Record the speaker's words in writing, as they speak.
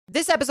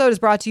This episode is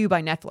brought to you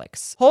by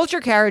Netflix. Hold your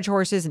carriage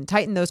horses and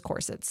tighten those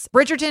corsets.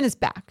 Bridgerton is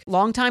back.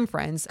 Longtime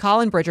friends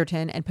Colin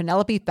Bridgerton and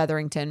Penelope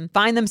Featherington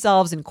find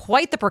themselves in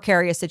quite the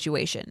precarious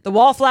situation. The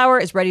wallflower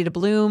is ready to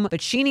bloom, but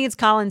she needs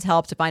Colin's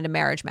help to find a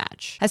marriage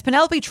match. Has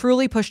Penelope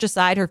truly pushed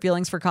aside her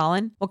feelings for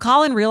Colin? Will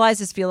Colin realize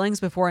his feelings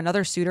before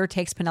another suitor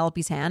takes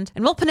Penelope's hand?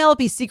 And will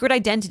Penelope's secret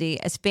identity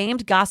as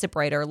famed gossip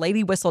writer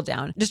Lady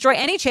Whistledown destroy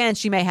any chance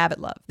she may have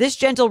at love? This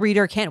gentle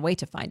reader can't wait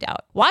to find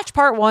out. Watch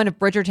part 1 of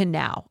Bridgerton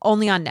now,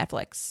 only on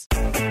Netflix.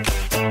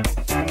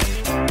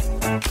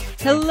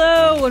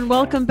 Hello and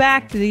welcome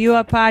back to the U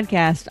Up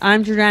Podcast.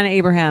 I'm Jordana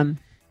Abraham.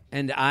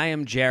 And I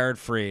am Jared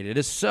Freed. It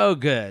is so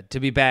good to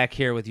be back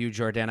here with you,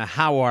 Jordana.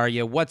 How are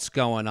you? What's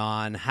going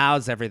on?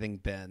 How's everything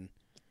been?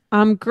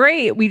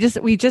 Great. We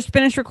just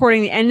finished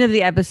recording the end of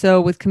the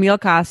episode with Camille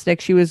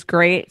Kostick. She was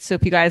great. So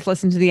if you guys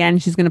listen to the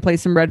end, she's going to play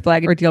some red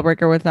flag or deal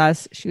breaker with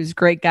us. She was a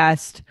great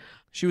guest.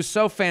 She was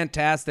so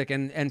fantastic.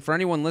 And for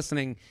anyone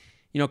listening,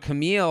 you know,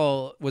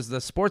 Camille was the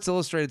Sports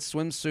Illustrated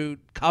swimsuit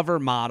cover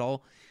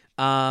model.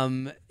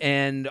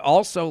 And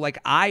also, like,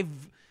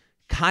 I've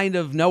kind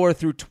of know her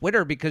through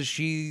Twitter because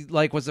she,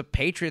 like, was a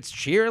Patriots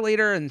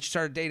cheerleader and she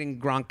started dating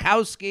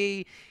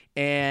Gronkowski.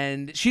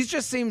 And she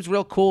just seems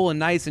real cool and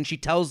nice. And she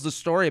tells the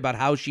story about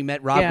how she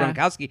met Rob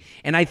Gronkowski.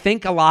 And I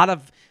think a lot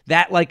of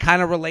that, like,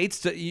 kind of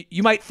relates to,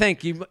 you might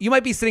think, you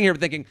might be sitting here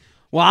thinking,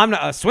 well, I'm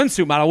not a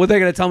swimsuit model. What are they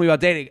going to tell me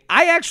about dating?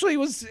 I actually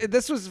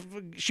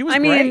she was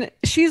great. Mean,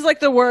 she's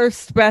like the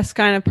worst, best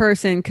kind of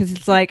person because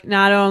it's like,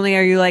 not only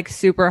are you like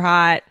super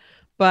hot,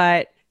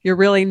 but you're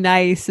really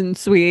nice and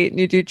sweet and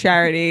you do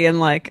charity and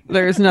like,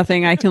 there's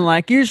nothing I can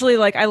like. Usually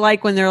like, I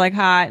like when they're like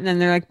hot and then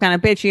they're like kind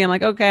of bitchy. I'm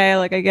like, okay,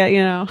 like I get,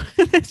 you know,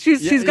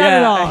 she's got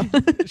it all.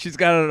 She's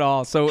got it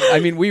all. So, I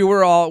mean,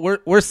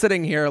 we're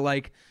sitting here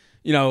like,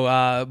 you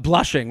know,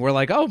 blushing. We're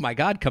like, oh my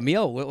God,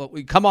 Camille,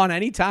 we come on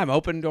anytime,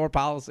 open door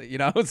policy, you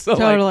know? So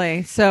totally.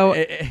 Like,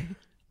 so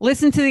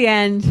listen to the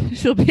end.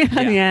 She'll be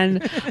on the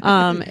end.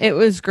 It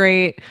was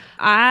great.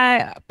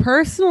 I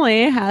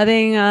personally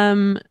having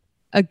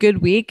a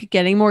good week,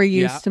 getting more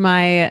used to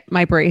my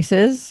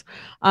braces.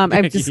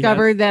 I've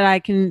discovered that I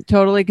can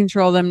totally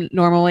control them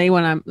normally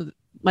when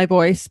my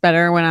voice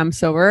better when I'm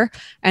sober.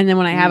 And then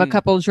when I have a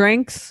couple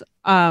drinks,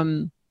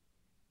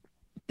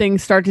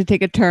 things start to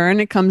take a turn.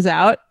 It comes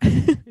out.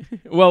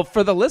 Well,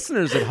 for the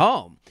listeners at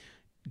home,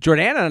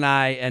 Jordana and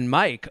I and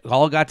Mike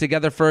all got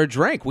together for a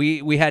drink.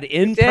 We had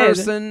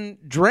in-person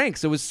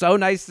drinks. It was so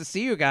nice to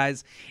see you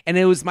guys. And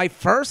it was my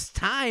first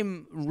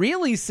time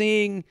really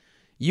seeing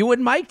you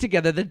and Mike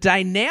together, the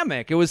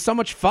dynamic. It was so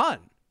much fun.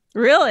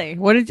 Really?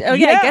 I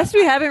guess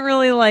we haven't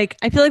really like,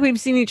 I feel like we've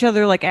seen each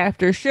other like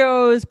after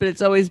shows, but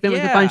it's always been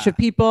with a bunch of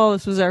people.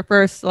 This was our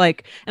first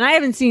like, and I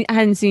hadn't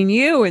seen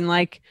you in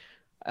like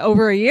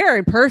over a year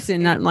in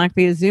person, not like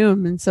via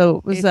Zoom. And so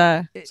it was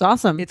it's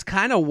awesome. It's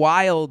kind of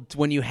wild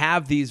when you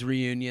have these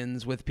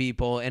reunions with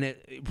people, and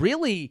it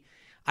really,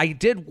 I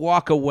did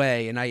walk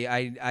away and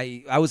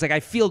I was like,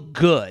 I feel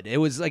good. It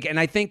was like, and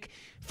I think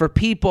for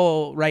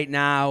people right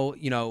now,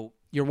 you know,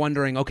 you're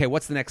wondering, okay,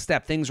 what's the next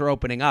step? Things are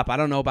opening up. I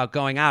don't know about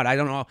going out. I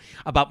don't know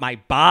about my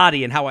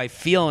body and how I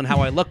feel and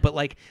how I look. But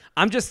like,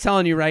 I'm just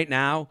telling you right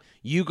now,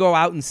 you go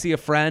out and see a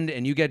friend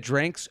and you get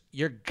drinks,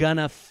 you're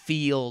gonna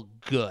feel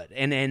good.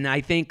 And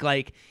I think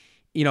like,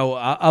 you know,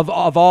 of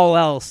all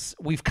else,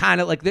 we've kind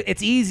of like,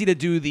 it's easy to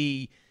do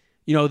the,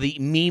 you know, the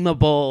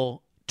memeable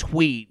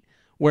tweet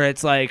where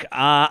it's like,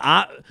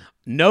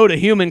 no to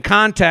human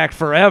contact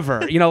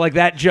forever. You know, like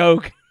that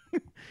joke.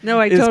 No,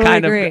 I totally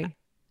agree.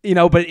 You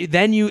know, but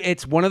then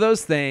it's one of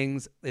those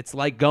things. It's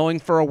like going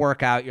for a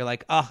workout. You're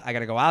like, oh, I got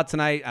to go out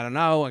tonight. I don't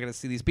know. I got to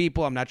see these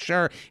people. I'm not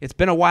sure. It's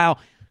been a while.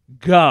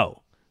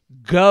 Go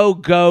for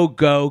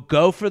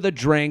the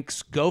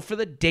drinks. Go for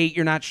the date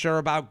you're not sure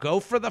about. Go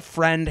for the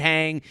friend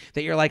hang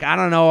that you're like, I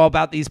don't know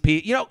about these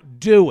people. You know,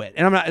 do it.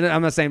 And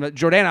I'm not saying, but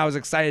Jordana, I was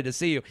excited to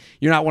see you.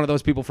 You're not one of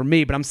those people for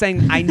me, but I'm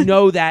saying I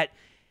know that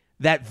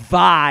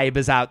vibe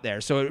is out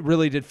there. So it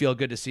really did feel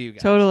good to see you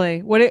guys.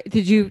 Totally. What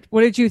did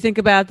you think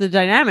about the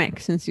dynamic,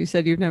 since you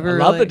said you've never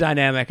love the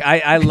dynamic.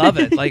 I love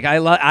it. Like I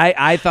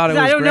thought it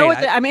was great. I don't know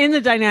I'm in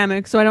the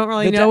dynamic, so I don't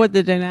really know what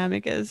the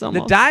dynamic is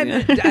almost.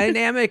 The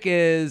dynamic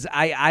is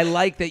I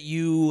like that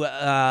you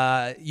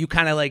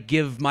kind of like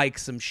give Mike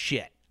some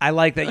shit. I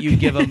like that you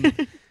give him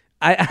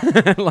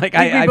I like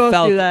I both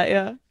felt do that,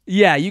 yeah.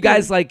 Yeah, you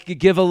guys like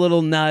give a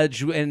little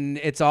nudge and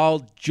it's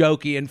all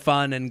jokey and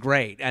fun and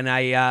great. And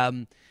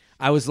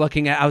I was like,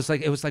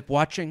 it was like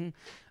watching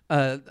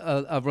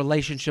a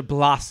relationship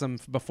blossom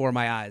before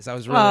my eyes. I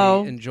was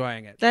really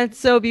enjoying it. That's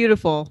so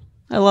beautiful.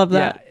 I love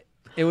that. Yeah,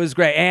 it was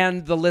great.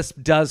 And the lisp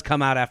does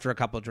come out after a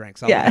couple of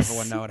drinks. I'll let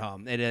everyone know at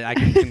home.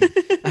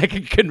 I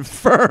can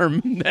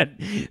confirm that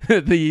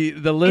the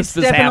lisp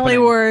is happening. It's definitely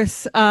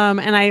worse.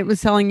 And I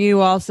was telling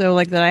you also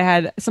like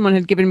that someone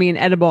had given me an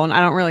edible, and I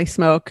don't really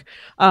smoke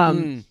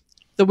the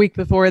week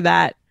before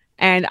that.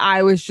 And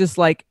I was just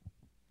like,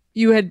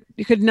 you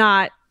could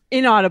not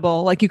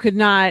inaudible. Like you could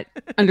not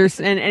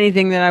understand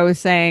anything that I was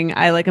saying.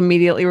 I like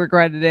immediately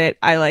regretted it.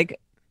 I like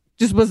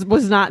just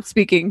was not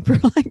speaking for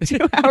like 2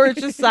 hours,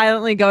 just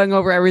silently going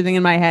over everything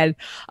in my head.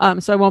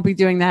 So I won't be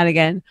doing that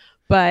again.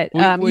 But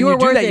when you were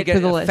worth it you get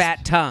for the a list.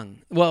 fat tongue.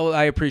 Well,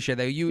 I appreciate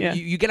that.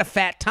 You get a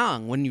fat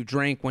tongue when you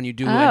drink, when you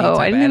do any Oh, type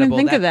I of didn't even edible.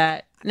 think of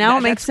that. Now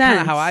it makes that's sense.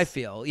 Kind of how I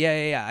feel.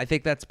 Yeah. I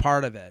think that's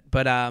part of it.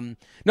 But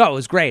no, it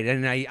was great,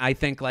 and I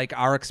think like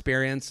our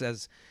experience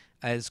as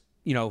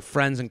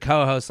friends and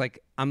co-hosts,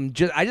 like I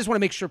just want to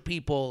make sure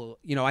people,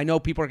 I know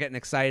people are getting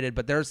excited,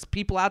 but there's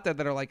people out there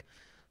that are like,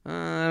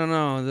 I don't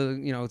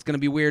know, it's going to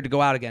be weird to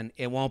go out again.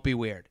 It won't be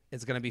weird.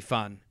 It's going to be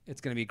fun.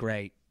 It's going to be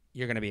great.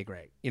 You're going to be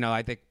great.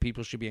 I think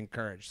people should be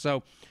encouraged.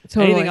 So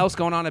anything else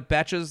going on at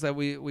Betches that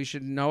we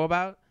should know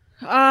about?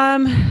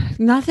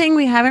 Nothing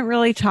we haven't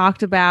really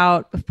talked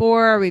about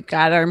before. We've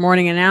got our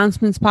morning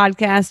announcements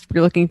podcast. If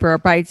you're looking for a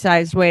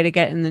bite-sized way to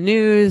get in the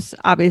news,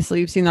 obviously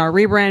you've seen our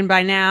rebrand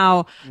by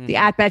now. The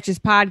At Betches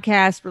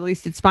podcast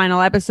released its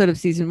final episode of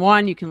season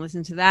 1. You can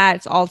listen to that.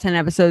 It's all 10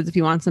 episodes if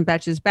you want some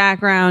Betches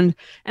background.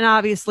 And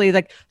obviously,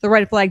 like the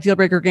Red Flag Deal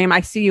Breaker game.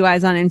 I see you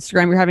guys on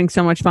Instagram. You're having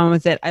so much fun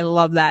with it. I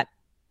love that.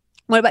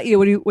 What about you?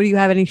 What do you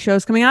have? Any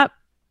shows coming up?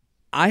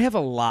 I have a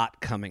lot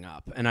coming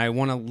up, and I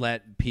want to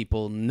let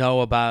people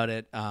know about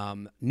it.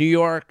 New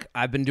York,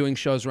 I've been doing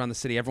shows around the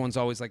city. Everyone's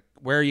always like,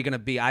 where are you going to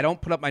be? I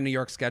don't put up my New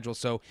York schedule,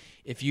 so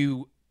if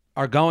you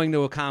are going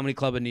to a comedy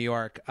club in New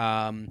York,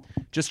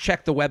 just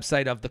check the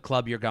website of the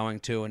club you're going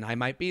to, and I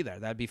might be there.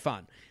 That'd be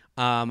fun.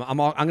 I'm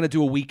going to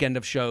do a weekend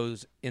of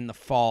shows in the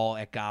fall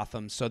at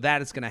Gotham, so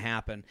that is going to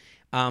happen.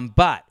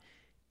 But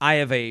I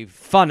have a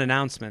fun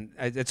announcement.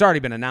 It's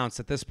already been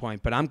announced at this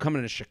point, but I'm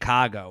coming to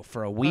Chicago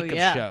for a week of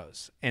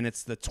shows. And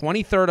it's the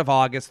 23rd of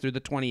August through the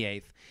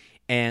 28th.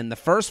 And the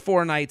first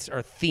 4 nights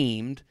are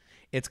themed.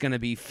 It's going to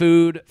be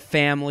food,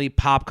 family,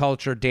 pop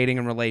culture, dating,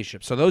 and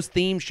relationships. So those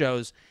theme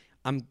shows,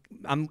 I'm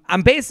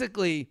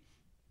basically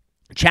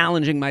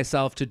challenging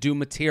myself to do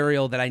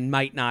material that I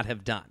might not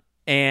have done.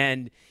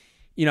 And,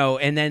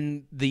 and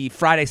then the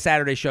Friday,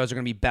 Saturday shows are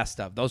going to be best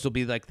of. Those will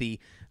be like the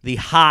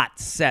hot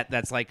set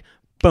that's like,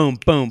 boom,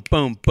 boom,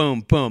 boom, boom,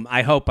 boom.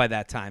 I hope by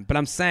that time. But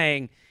I'm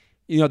saying,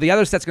 the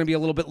other set's going to be a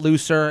little bit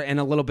looser and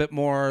a little bit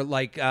more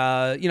like,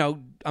 I'm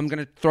going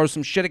to throw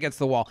some shit against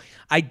the wall.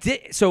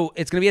 So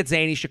it's going to be at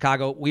Zany,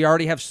 Chicago. We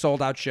already have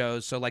sold out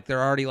shows. So like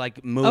they're already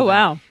like moving. Oh,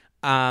 wow.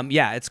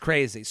 Yeah, it's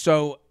crazy.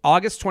 So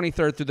August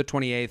 23rd through the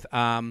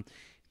 28th,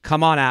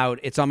 come on out.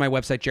 It's on my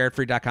website,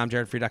 jaredfreed.com,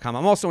 jaredfreed.com.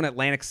 I'm also in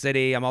Atlantic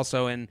City. I'm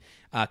also in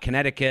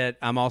Connecticut.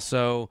 I'm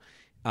also...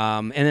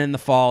 and in the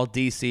fall,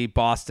 DC,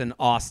 Boston,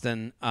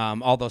 Austin,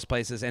 all those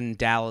places, and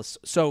Dallas.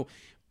 So,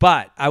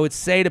 but I would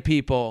say to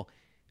people,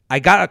 I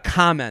got a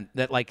comment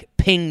that like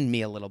pinged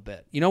me a little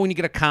bit. When you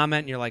get a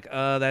comment and you're like,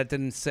 oh, that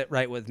didn't sit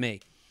right with me.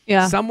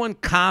 Yeah. Someone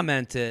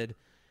commented,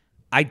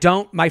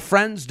 my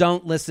friends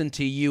don't listen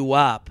to You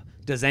Up.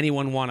 Does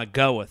anyone want to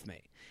go with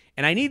me?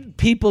 And I need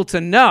people to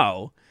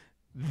know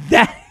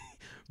that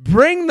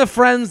bring the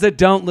friends that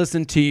don't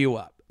listen to You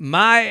Up.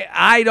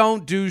 I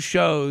don't do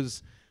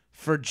shows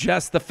for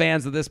just the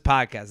fans of this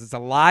podcast. It's a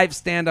live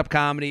stand-up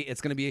comedy.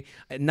 It's going to be,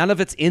 none of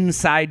it's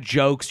inside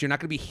jokes. You're not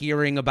going to be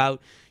hearing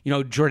about,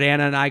 Jordana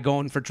and I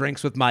going for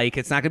drinks with Mike.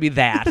 It's not going to be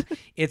that.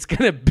 It's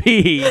going to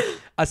be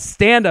a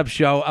stand-up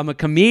show. I'm a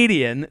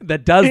comedian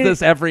that does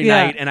this every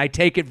night, and I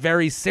take it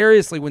very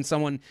seriously when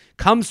someone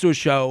comes to a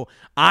show.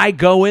 I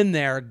go in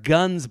there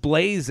guns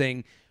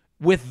blazing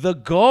with the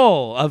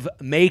goal of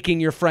making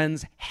your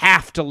friends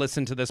have to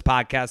listen to this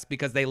podcast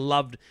because they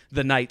loved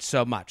the night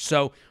so much.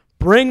 So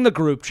bring the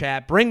group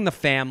chat, bring the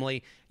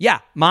family. Yeah,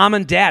 mom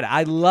and dad.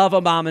 I love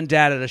a mom and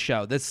dad at a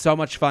show. That's so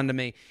much fun to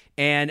me.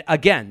 And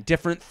again,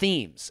 different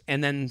themes.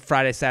 And then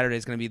Friday, Saturday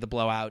is going to be the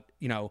blowout,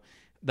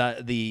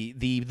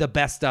 the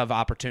best of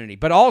opportunity.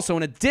 But also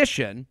in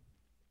addition,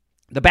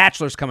 The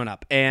Bachelor's coming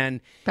up,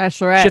 and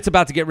Bachelorette. Shit's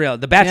about to get real.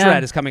 The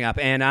Bachelorette is coming up,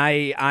 and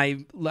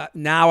I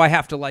now I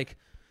have to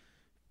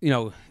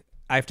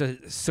I have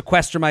to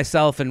sequester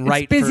myself and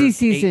write. It's busy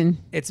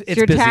season. It's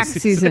your busy tax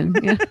season.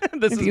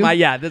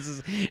 Yeah. This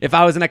is if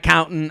I was an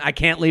accountant, I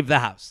can't leave the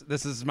house.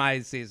 This is my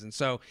season.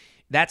 So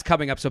that's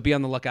coming up. So be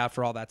on the lookout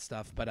for all that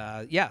stuff. But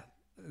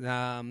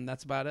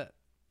that's about it.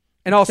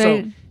 And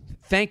also,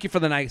 thank you for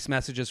the nice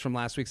messages from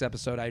last week's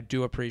episode. I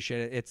do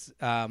appreciate it. It's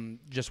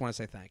just want to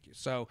say thank you.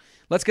 So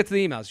let's get to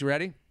the emails. You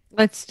ready?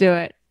 Let's do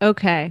it.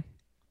 Okay.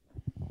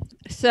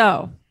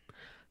 So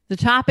the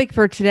topic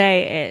for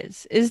today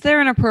is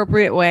there an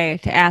appropriate way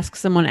to ask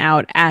someone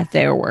out at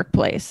their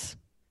workplace?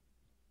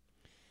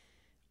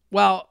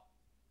 Well,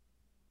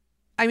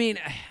 I mean,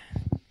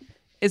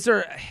 this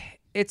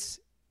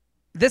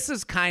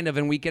is kind of,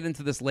 and we get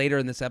into this later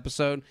in this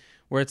episode,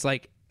 where it's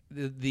like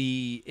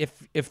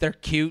if they're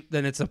cute,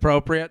 then it's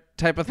appropriate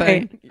type of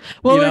thing. Right.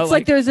 Well, it's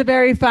like there's a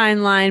very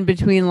fine line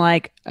between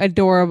like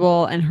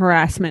adorable and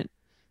harassment.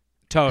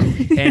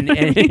 Totally. And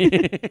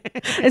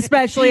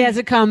especially as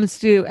it comes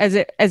to as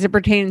it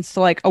pertains to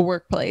like a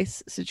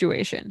workplace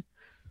situation.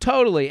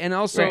 Totally. And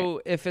also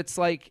if it's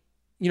like,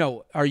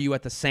 are you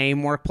at the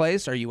same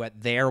workplace? Are you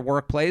at their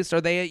workplace? Are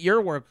they at your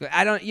work?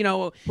 I don't,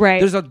 right.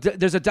 There's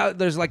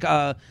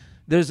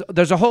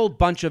there's a whole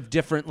bunch of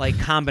different like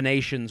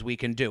combinations we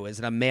can do. Is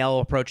it a male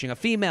approaching a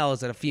female?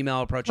 Is it a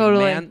female approaching a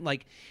man?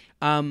 Like,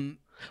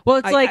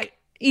 well, it's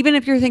even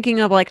if you're thinking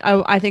of like,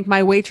 I think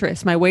my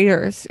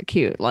waiter's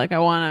cute. Like I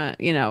want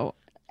to,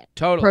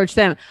 approach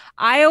them.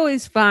 I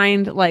always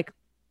find like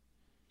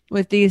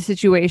with these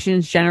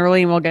situations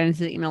generally, and we'll get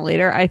into the email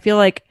later, I feel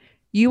like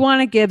you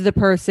want to give the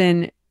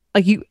person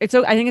like I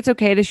think it's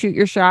okay to shoot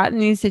your shot in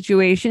these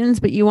situations,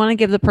 but you want to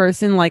give the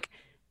person like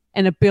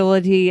an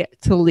ability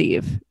to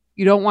leave.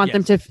 You don't want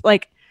them to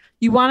like,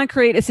 you want to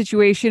create a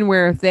situation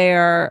where if they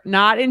are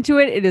not into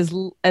it, it is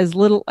as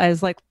little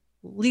as like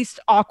least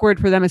awkward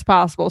for them as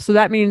possible. So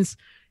that means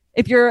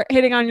if you're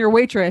hitting on your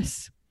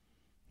waitress,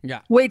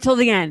 wait till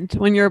the end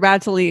when you're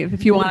about to leave.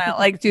 If you want to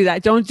like do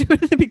that, don't do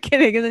it at the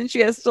beginning and then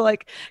she has to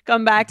like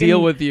come back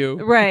deal with you.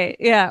 Right.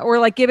 Yeah. Or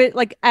like give it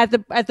like at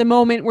the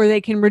moment where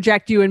they can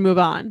reject you and move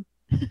on.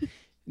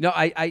 No,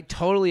 I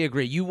totally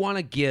agree. You want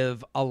to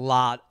give a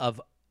lot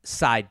of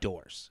side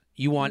doors.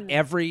 You want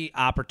every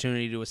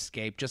opportunity to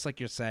escape, just like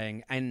you're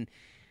saying. And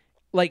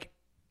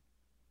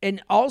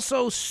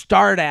also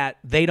start at,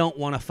 they don't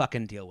want to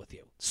fucking deal with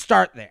you.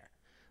 Start there.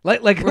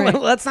 Right.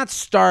 Let's not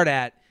start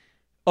at,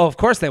 oh, of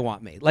course they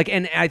want me. Like,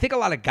 and I think a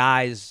lot of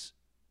guys,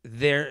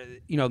 they're,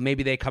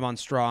 maybe they come on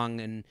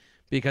strong and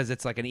because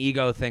it's like an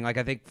ego thing. Like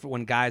I think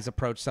when guys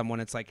approach someone,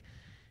 it's like,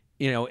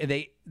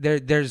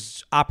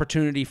 there's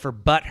opportunity for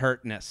butt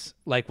hurtness,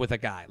 like with a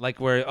guy, like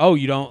where, oh,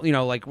 you don't,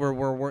 like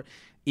we're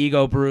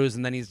ego bruise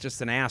and then he's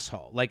just an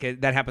asshole.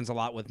 Like that happens a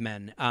lot with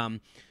men.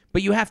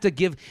 But you have to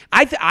give,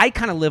 I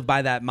kind of live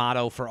by that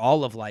motto for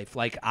all of life.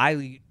 Like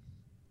I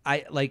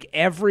like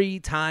every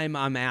time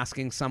I'm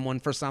asking someone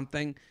for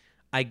something,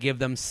 I give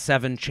them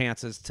 7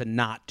 chances to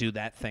not do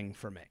that thing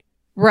for me.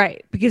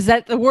 Right. Because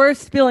the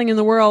worst feeling in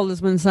the world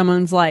is when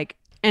someone's like,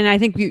 and I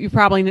think you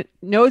probably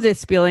know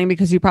this feeling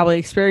because you probably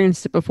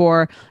experienced it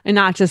before, and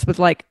not just with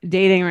like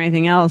dating or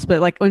anything else,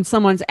 but like when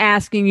someone's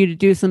asking you to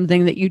do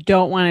something that you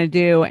don't want to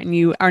do and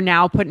you are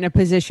now put in a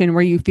position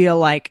where you feel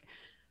like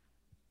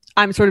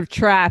I'm sort of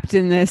trapped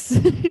in this.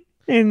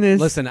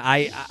 Listen, so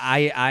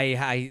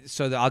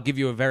I'll give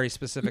you a very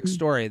specific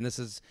story, and this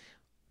is,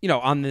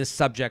 on this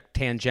subject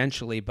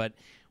tangentially, but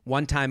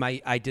one time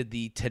I did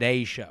the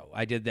Today Show.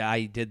 I did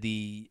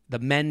the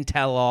Men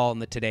Tell All on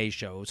the Today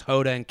Show. It was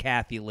Hoda and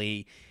Kathy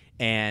Lee,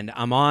 and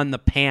I'm on the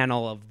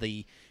panel of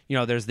the,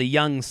 there's the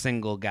young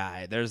single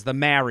guy, there's the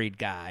married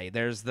guy,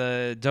 there's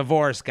the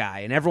divorced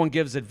guy, and everyone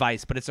gives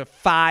advice, but it's a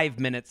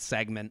 5-minute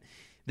segment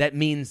that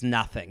means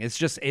nothing. It's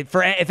just, if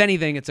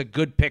anything, it's a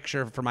good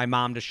picture for my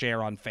mom to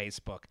share on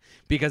Facebook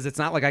because it's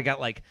not like I got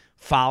like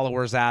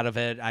followers out of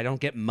it. I don't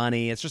get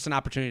money. It's just an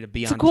opportunity to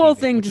be on TV. It's a cool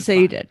thing to say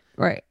you did.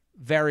 Right.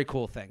 Very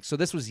cool thing. So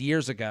this was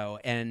years ago,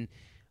 and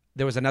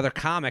there was another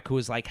comic who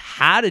was like,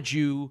 how did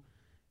you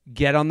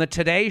get on the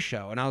Today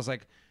Show? And I was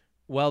like,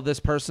 well,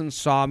 this person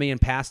saw me and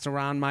passed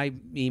around my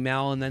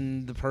email, and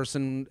then the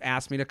person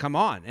asked me to come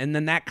on. And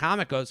then that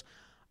comic goes,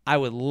 I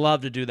would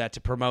love to do that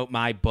to promote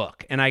my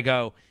book. And I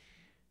go,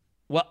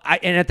 well,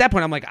 and at that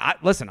point, I'm like,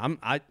 listen,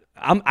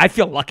 I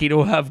feel lucky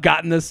to have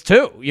gotten this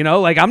too.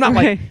 Like I'm not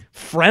like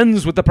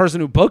friends with the person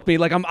who booked me.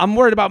 Like I'm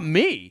worried about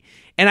me.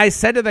 And I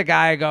said to the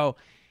guy, I go,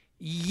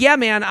 yeah,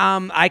 man,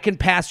 I can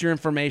pass your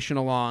information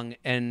along,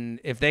 and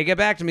if they get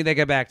back to me, they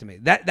get back to me.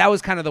 That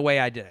was kind of the way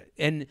I did it.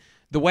 And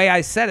the way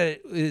I said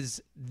it is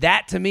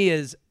that to me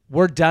is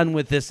we're done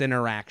with this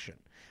interaction.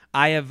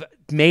 I have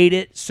made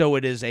it so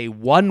it is a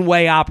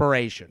one-way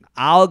operation.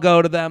 I'll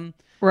go to them,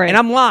 and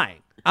I'm lying.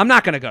 I'm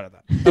not going to go to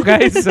them.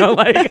 Okay, so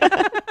like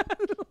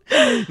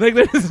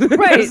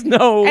there's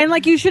no, and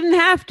like you shouldn't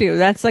have to.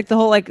 That's like the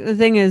whole like the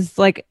thing is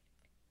like.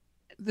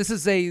 This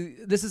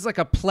is like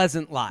a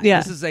pleasant lie.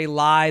 Yeah. This is a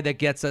lie that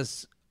gets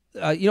us,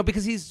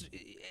 because he's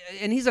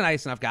a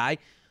nice enough guy.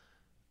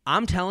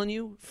 I'm telling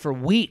you, for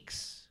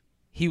weeks,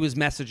 he was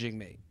messaging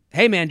me.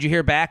 Hey, man, did you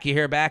hear back? You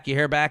hear back? You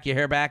hear back? You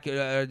hear back?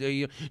 Do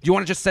you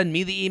want to just send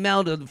me the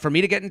email for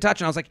me to get in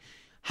touch? And I was like,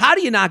 how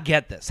do you not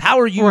get this? How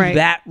are you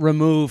that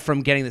removed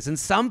from getting this? And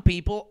some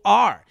people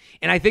are.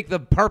 And I think the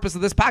purpose of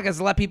this podcast is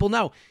to let people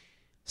know,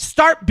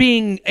 start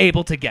being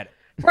able to get it.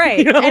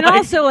 Right. And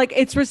also, like,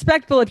 it's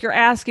respectful if you're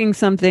asking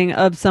something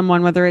of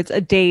someone, whether it's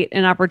a date,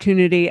 an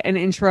opportunity, an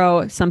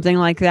intro, something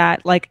like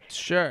that. Like,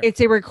 sure,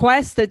 it's a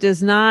request that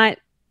does not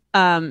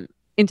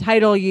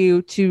entitle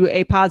you to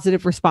a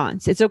positive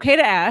response. It's okay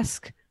to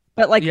ask,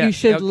 but like you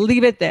should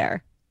leave it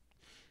there.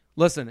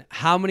 Listen,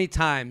 how many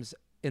times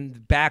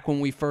back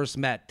when we first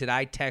met did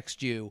I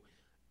text you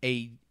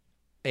a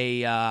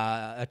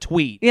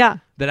tweet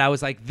that I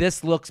was like,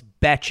 this looks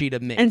betchy to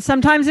me? And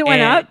sometimes it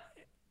went up.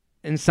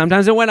 And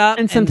sometimes it went up,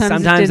 and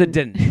sometimes it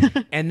didn't.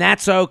 And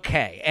that's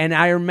okay. And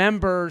I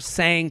remember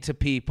saying to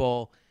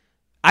people,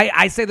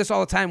 I say this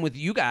all the time with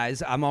you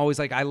guys. I'm always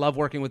like, I love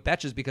working with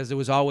betches because it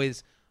was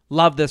always,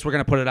 love this, we're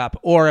going to put it up.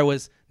 Or it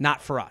was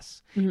not for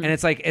us. Mm-hmm. And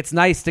it's like, it's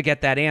nice to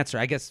get that answer.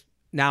 I guess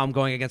now I'm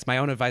going against my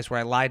own advice where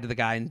I lied to the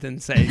guy and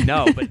didn't say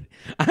no. But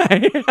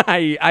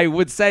I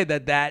would say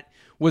that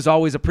was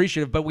always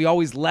appreciative. But we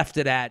always left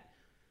it at,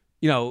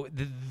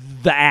 the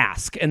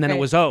ask, and then it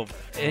was over,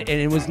 and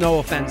it was no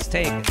offense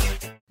taken.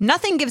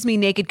 Nothing gives me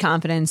naked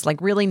confidence like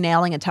really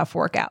nailing a tough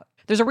workout.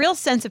 There's a real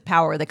sense of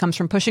power that comes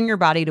from pushing your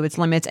body to its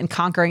limits and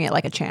conquering it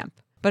like a champ.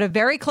 But a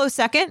very close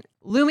second,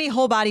 Lume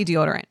Whole Body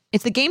Deodorant.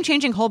 It's the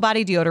game-changing whole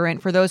body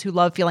deodorant for those who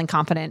love feeling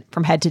confident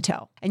from head to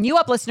toe. And You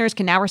Up listeners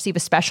can now receive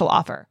a special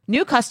offer.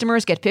 New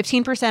customers get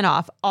 15%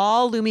 off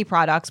all Lume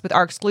products with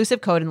our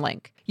exclusive code and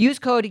link. Use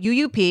code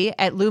UUP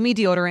at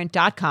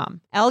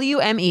LumeDeodorant.com.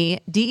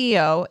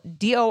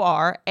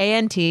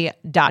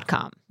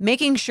 LumeDeodorant.com.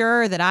 Making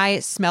sure that I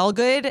smell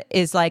good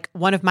is like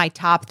one of my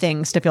top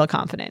things to feel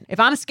confident. If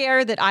I'm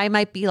scared that I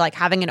might be like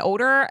having an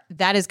odor,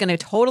 that is going to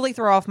totally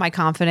throw off my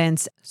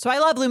confidence. So I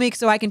love Lume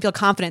so I can feel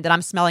confident that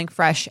I'm smelling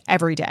fresh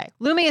every day.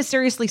 Lume is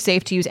seriously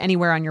safe to use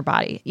anywhere on your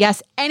body.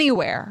 Yes,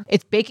 anywhere.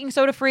 It's baking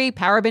soda free,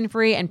 paraben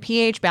free, and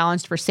pH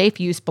balanced for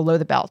safe use below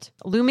the belt.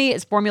 Lume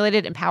is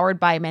formulated and powered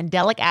by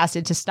mandelic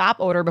acid to stop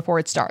odor before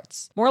it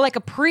starts. More like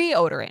a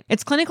pre-odorant.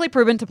 It's clinically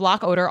proven to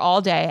block odor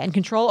all day and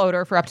control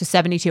odor for up to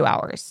 72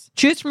 hours.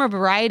 Choose from a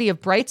variety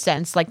of bright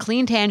scents like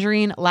clean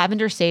tangerine,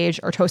 lavender sage,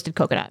 or toasted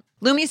coconut.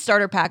 Lume's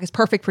starter pack is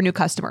perfect for new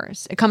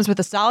customers. It comes with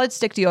a solid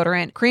stick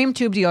deodorant, cream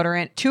tube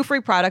deodorant, 2 free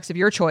products of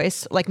your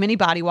choice, like mini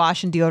body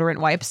wash and deodorant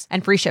wipes,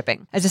 and free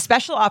shipping. As a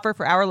special offer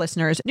for our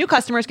listeners, new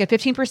customers get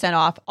 15%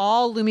 off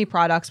all Lume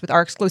products with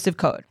our exclusive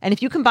code. And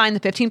if you combine the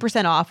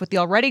 15% off with the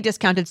already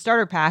discounted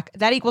starter pack,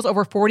 that equals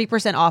over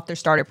 40% off their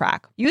starter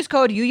pack. Use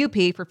code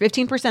UUP for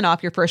 15%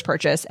 off your first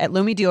purchase at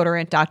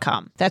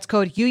LumeDeodorant.com. That's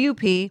code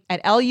UUP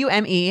at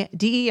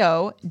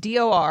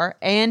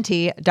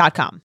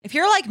LumeDeodorant.com. If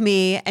you're like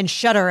me and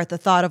shudder at the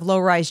thought of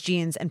low-rise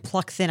jeans and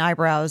pluck-thin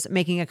eyebrows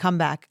making a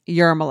comeback,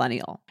 you're a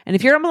millennial. And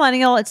if you're a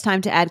millennial, it's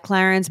time to add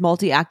Clarins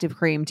Multi-Active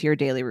Cream to your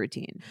daily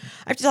routine.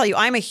 I have to tell you,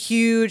 I'm a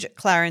huge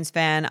Clarins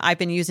fan. I've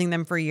been using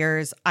them for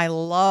years. I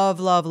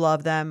love, love,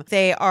 love them.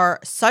 They are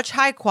such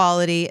high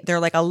quality. They're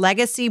like a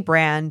legacy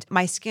brand.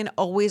 My skin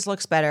always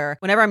looks better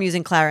whenever I'm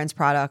using Clarins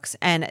products,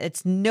 and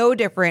it's no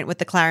different with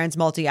the Clarins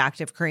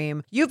Multi-Active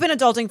Cream. You've been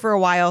adulting for a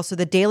while, so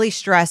the daily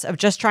stress of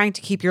just trying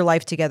to keep your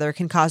life together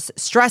can cause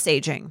stress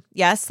aging.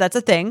 Yes, that's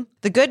a thing.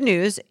 The good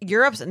news,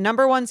 Europe's #1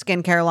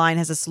 skincare line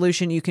has a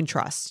solution you can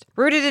trust.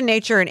 Rooted in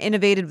nature and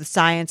innovated with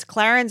science,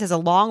 Clarins has a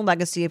long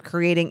legacy of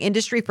creating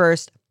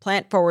industry-first,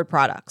 plant-forward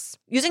products.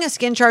 Using a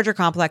skin charger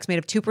complex made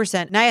of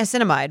 2%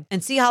 niacinamide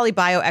and sea holly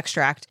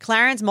bioextract,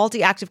 Clarins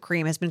Multi-Active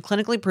Cream has been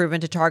clinically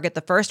proven to target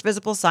the first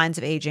visible signs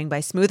of aging by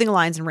smoothing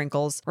lines and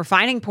wrinkles,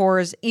 refining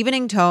pores,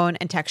 evening tone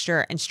and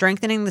texture, and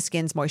strengthening the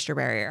skin's moisture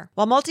barrier.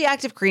 While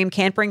Multi-Active Cream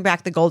can't bring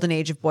back the golden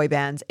age of boy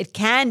bands, it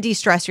can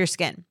de-stress your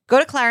skin. Go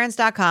to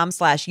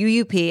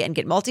clarins.com/UUP and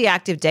get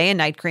Multi-Active Day and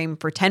Night Cream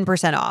for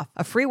 10% off,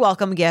 a free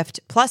welcome gift,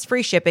 plus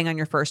free shipping on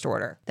your first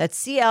order.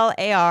 That's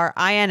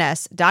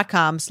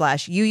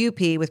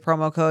CLARINS.com/UUP with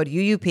promo code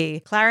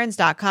UUP,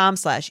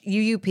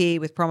 clarins.com/UUP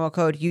with promo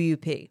code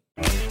UUP.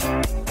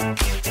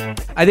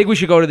 I think we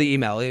should go to the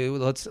email.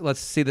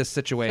 Let's see this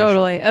situation.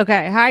 Totally.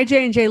 Okay. Hi,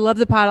 J&J. Love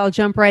the pod. I'll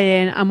jump right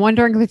in. I'm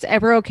wondering if it's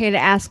ever okay to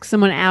ask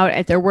someone out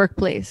at their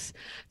workplace.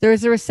 There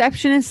is a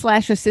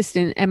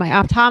receptionist/assistant at my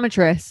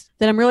optometrist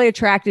that I'm really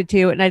attracted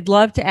to, and I'd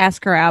love to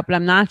ask her out, but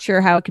I'm not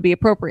sure how it could be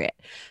appropriate.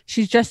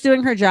 She's just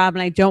doing her job,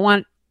 and I don't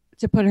want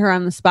to put her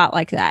on the spot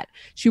like that.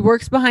 She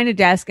works behind a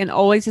desk and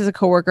always has a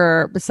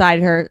coworker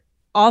beside her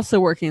also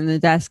working in the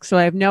desk, so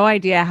I have no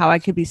idea how I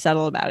could be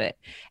subtle about it.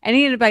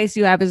 Any advice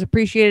you have is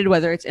appreciated,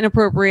 whether it's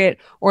inappropriate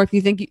or if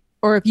you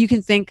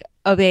can think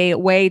of a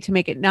way to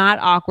make it not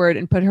awkward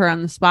and put her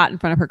on the spot in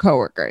front of her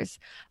coworkers.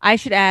 I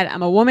should add,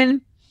 I'm a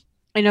woman.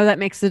 I know that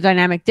makes the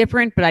dynamic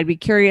different, but I'd be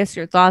curious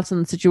your thoughts on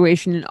the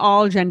situation in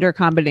all gender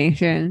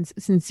combinations.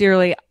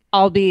 Sincerely,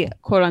 I'll be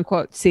quote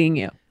unquote seeing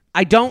you.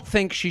 I don't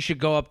think she should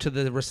go up to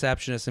the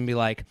receptionist and be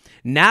like,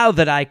 now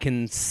that I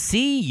can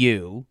see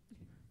you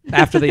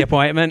after the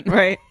appointment,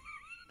 right?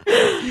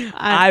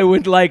 I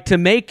would like to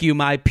make you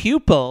my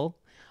pupil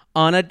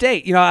on a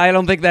date. I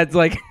don't think that's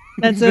like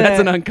that's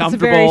an uncomfortable, that's a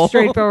very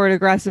straightforward,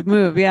 aggressive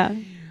move. Yeah.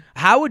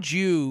 How would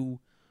you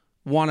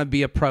want to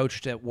be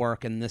approached at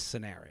work in this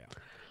scenario?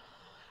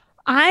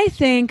 I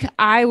think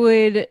I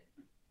would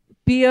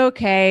be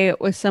okay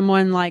with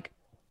someone like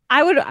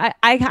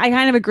I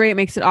kind of agree. It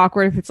makes it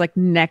awkward if it's like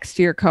next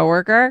to your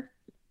coworker.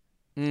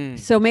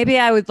 So maybe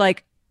I would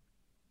like.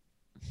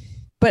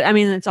 But I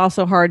mean, it's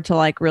also hard to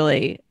like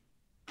really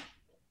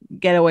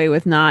get away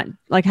with not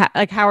like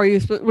how are you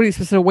what are you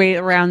supposed to wait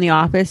around the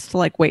office to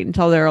like wait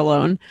until they're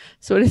alone?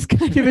 So it is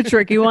kind of a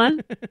tricky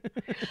one.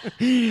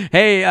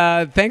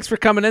 Hey, thanks for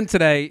coming in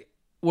today.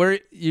 Where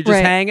you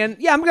just hanging?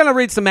 Yeah, I'm gonna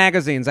read some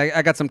magazines.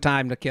 I got some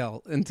time to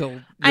kill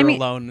until you're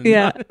alone.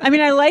 Yeah, I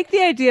mean, I like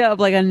the idea of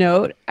like a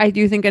note. I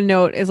do think a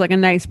note is like a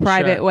nice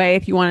private way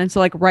if you wanted to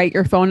like write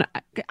your phone.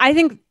 I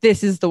think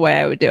this is the way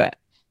I would do it.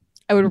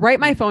 I would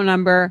write my phone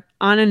number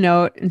on a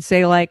note and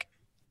say like,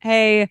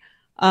 hey,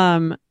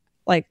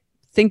 like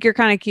think you're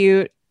kind of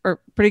cute or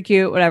pretty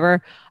cute,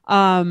 whatever.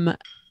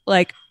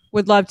 Like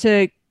would love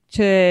to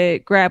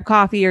grab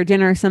coffee or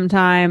dinner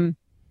sometime.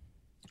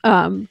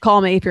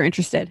 Call me if you're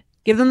interested.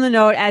 Give them the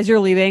note as you're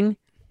leaving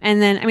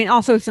And then, I mean,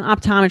 also it's an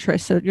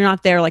optometrist, so you're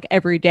not there like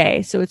every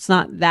day. So it's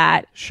not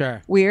that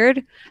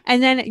weird.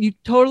 And then you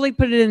totally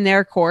put it in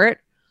their court.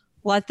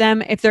 Let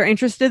them, if they're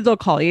interested, they'll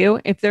call you.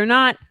 If they're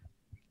not,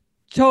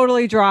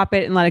 totally drop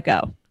it and let it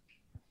go.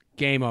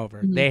 Game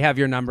over. They have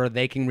your number.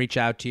 They can reach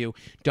out to you.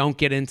 Don't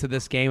get into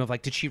this game of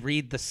like, did she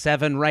read the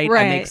 7 right?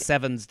 I make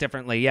 7s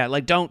differently. Yeah.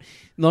 Like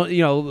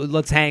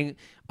let's hang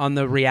on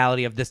the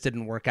reality of this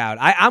didn't work out.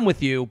 I'm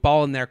with you.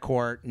 Ball in their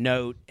court.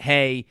 Note,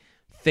 hey,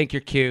 think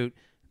you're cute.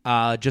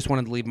 Just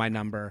wanted to leave my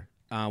number.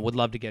 Would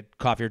love to get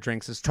coffee or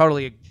drinks.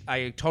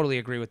 I totally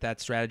agree with that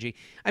strategy.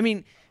 I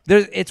mean,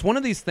 it's one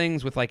of these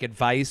things with like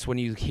advice when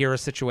you hear a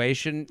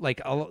situation,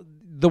 like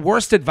the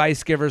worst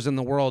advice givers in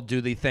the world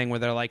do the thing where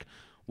they're like,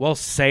 well,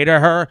 say to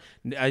her,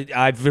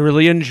 I've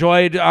really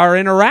enjoyed our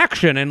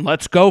interaction and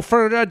let's go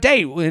for a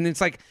date. And it's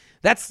like,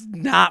 that's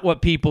not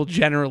what people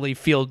generally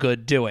feel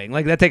good doing.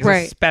 Like that takes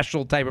a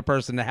special type of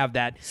person to have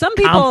that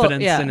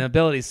confidence and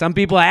ability. Some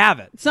people have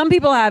it. Some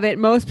people have it.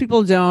 Most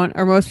people don't,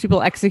 or most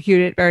people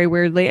execute it very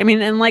weirdly. I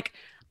mean, and like,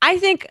 I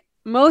think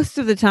most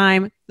of the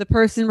time the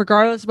person,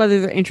 regardless of whether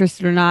they're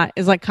interested or not,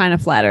 is like kind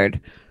of flattered.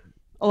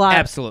 A lot.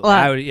 Absolutely.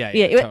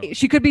 Totally.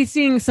 She could be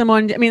seeing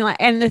someone. I mean, like,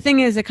 and the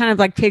thing is, it kind of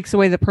like takes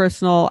away the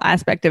personal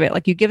aspect of it.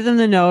 Like you give them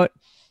the note.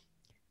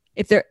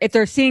 If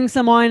they're seeing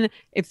someone,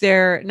 if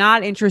they're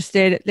not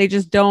interested, they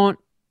just don't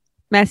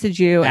message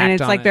you, and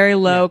it's like very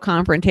low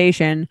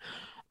confrontation.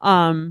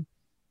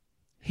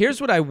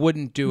 Here's what I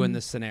wouldn't do in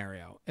this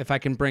scenario, if I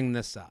can bring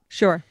this up.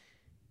 Sure.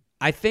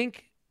 I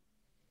think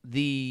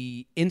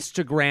the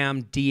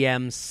Instagram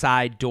DM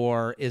side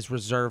door is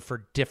reserved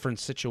for different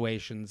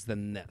situations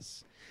than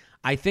this.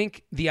 I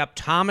think the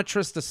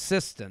optometrist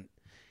assistant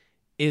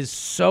is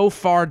so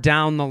far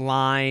down the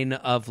line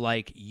of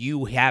like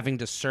you having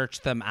to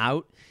search them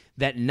out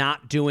that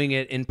not doing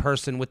it in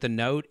person with the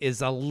note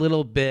is a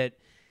little bit,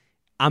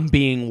 I'm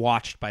being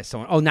watched by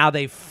someone. Oh, now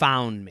they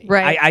found me.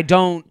 Right. I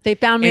don't. They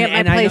found me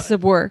at my place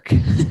of work.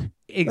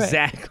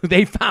 Exactly. Right.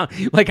 They found,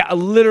 like,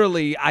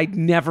 literally, I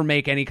never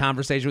make any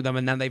conversation with them,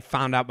 and then they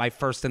found out my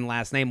first and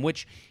last name,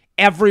 which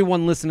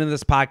everyone listening to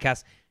this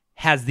podcast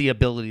has the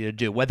ability to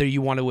do, whether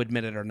you want to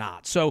admit it or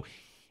not. So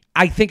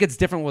I think it's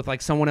different with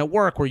like someone at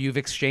work where you've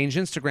exchanged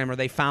Instagram or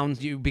they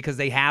found you because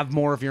they have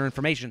more of your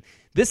information.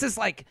 This is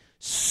like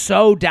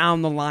so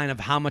down the line of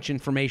how much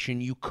information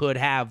you could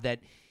have that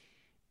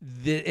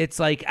it's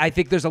like, I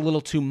think there's a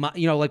little too much,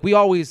 like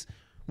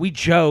we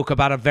joke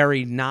about a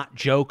very not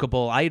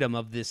jokeable item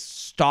of this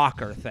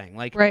stalker thing.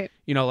 Like,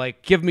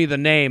 like give me the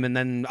name and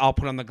then I'll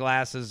put on the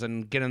glasses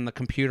and get in the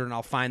computer and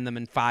I'll find them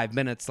in 5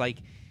 minutes. Like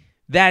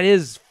that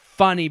is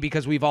funny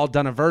because we've all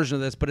done a version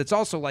of this, but it's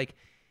also like,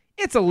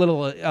 it's a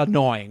little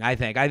annoying, I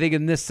think. I think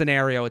in this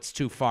scenario, it's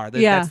too far.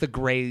 That's the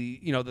gray,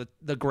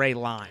 the gray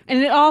line.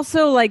 And it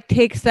also like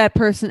takes that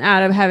person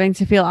out of having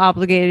to feel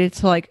obligated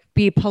to like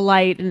be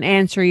polite and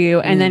answer you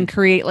and then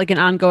create like an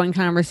ongoing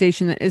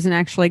conversation that isn't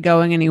actually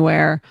going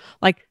anywhere.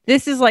 Like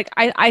this is like,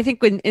 I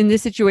think in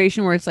this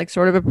situation where it's like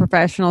sort of a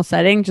professional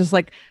setting, just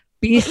like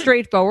be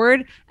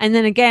straightforward. And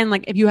then again,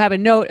 like if you have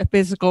a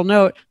physical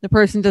note, the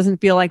person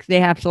doesn't feel like they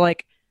have to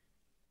like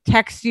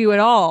text you at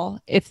all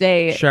if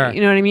they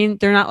you know what I mean,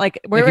 they're not like,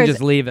 you can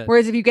just leave it.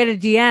 Whereas if you get a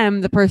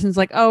DM, the person's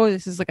like, oh,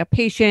 this is like a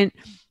patient,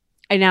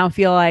 I now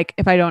feel like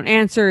if I don't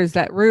answer, is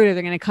that rude? Are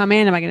they going to come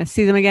in? Am I going to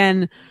see them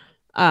again?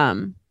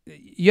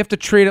 You have to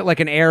treat it like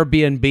an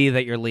Airbnb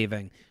that you're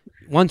leaving.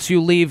 Once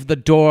you leave the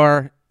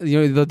door,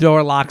 the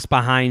door locks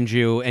behind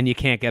you and you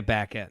can't get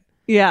back in.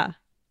 Yeah,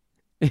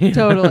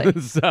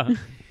 totally. So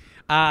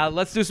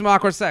let's do some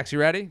awkward sex. You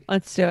ready?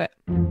 Let's do it.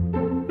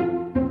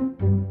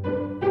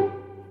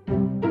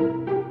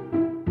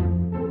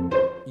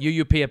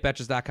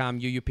 UUP@Betches.com,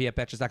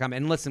 UUP@Betches.com.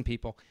 And listen,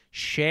 people,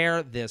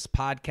 share this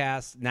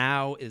podcast.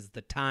 Now is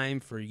the time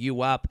for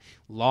You Up.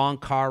 Long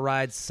car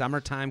rides,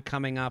 summertime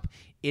coming up.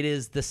 It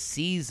is the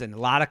season. A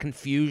lot of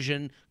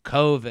confusion,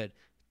 COVID,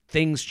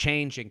 things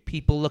changing,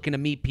 people looking to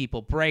meet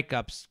people,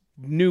 breakups,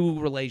 new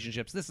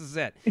relationships. This is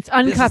it. It's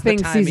uncuffing season. This is the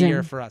time season. of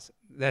year for us.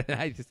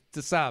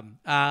 To some.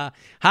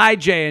 Hi,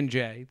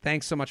 J&J.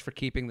 Thanks so much for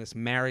keeping this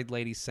married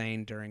lady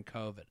sane during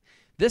COVID.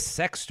 This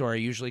sex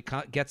story usually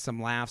gets some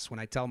laughs when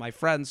I tell my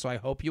friends, so I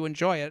hope you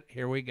enjoy it.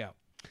 Here we go.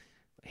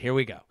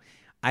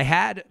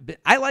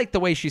 I like the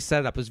way she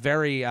set it up. It was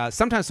very,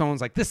 sometimes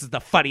someone's like, this is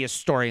the funniest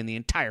story in the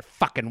entire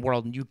fucking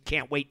world, and you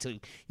can't wait till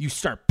you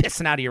start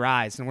pissing out of your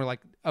eyes. And we're like,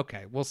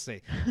 okay, we'll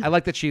see. I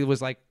like that she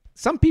was like,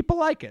 some people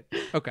like it.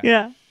 Okay.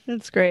 Yeah,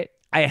 that's great.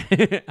 I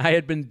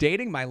had been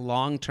dating my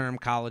long-term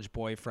college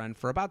boyfriend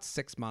for about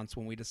 6 months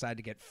when we decided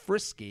to get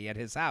frisky at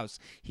his house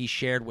he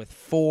shared with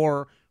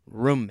 4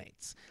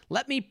 roommates.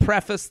 Let me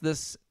preface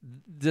this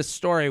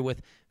story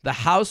with the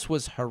house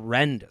was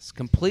horrendous,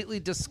 completely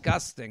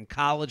disgusting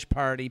college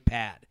party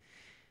pad.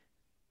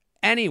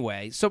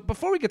 Anyway, so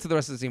before we get to the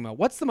rest of this email,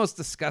 what's the most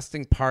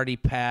disgusting party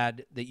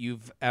pad that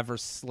you've ever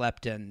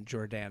slept in,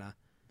 Jordana?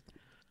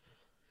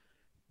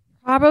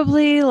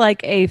 Probably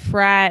like a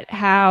frat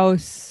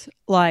house,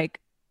 like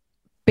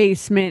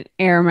basement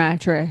air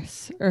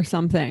mattress or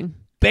something.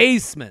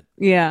 Basement?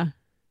 Yeah.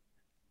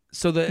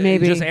 So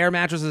Maybe. just air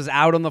mattresses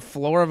out on the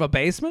floor of a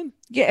basement?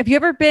 Yeah. Have you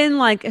ever been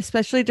like,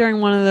 especially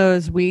during one of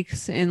those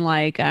weeks in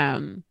like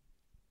in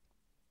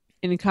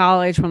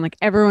college when like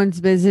everyone's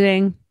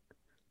visiting?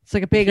 It's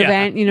like a big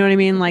event, you know what I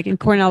mean? Like in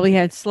Cornell, we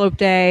had slope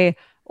day,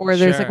 or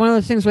there's like one of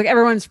those things where like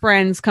everyone's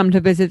friends come to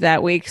visit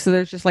that week. So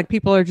there's just like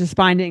people are just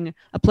finding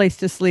a place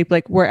to sleep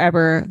like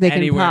wherever they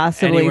can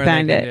possibly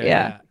find it.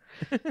 Yeah.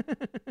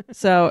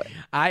 So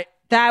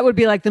that would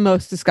be like the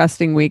most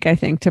disgusting week, I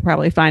think, to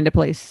probably find a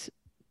place.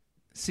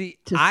 See,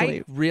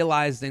 I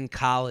realized in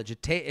college,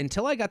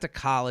 until I got to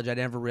college, I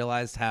never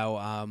realized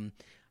how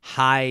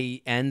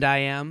high end I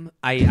am.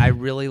 I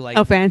really like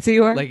how fancy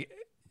you are. Like,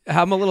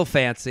 I'm a little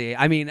fancy.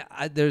 I mean,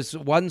 there's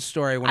one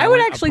story when I would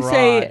went actually abroad,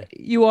 say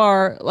you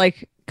are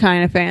like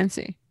kind of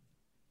fancy.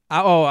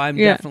 I'm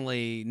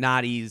definitely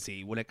not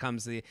easy when it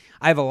comes to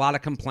I have a lot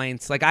of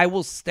complaints. Like, I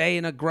will stay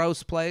in a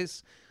gross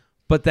place,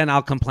 but then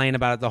I'll complain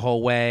about it the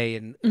whole way.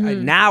 And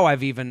now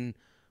I've even,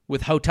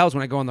 with hotels,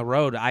 when I go on the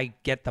road, I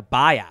get the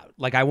buyout.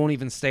 Like, I won't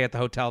even stay at the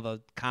hotel the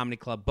comedy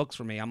club books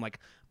for me. I'm like,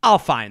 I'll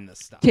find this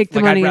stuff. Take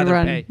the money and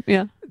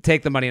run.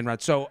 Take the money and run.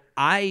 So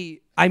I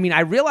mean,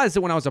 I realized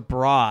that when I was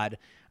abroad,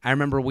 I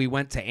remember we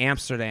went to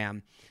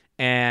Amsterdam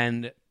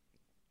and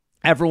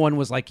everyone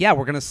was like, yeah,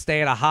 we're going to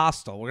stay at a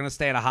hostel. We're going to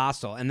stay at a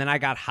hostel. And then I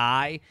got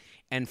high.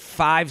 And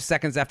 5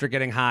 seconds after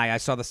getting high, I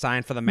saw the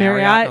sign for the Marriott.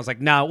 And I was like,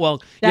 no,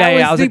 well, that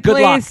I was like, good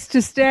luck. That was the place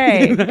to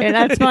stay. And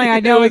that's fine. I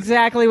know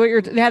exactly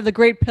what they have the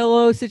great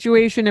pillow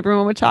situation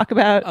everyone would talk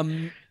about.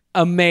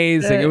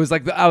 Amazing. It was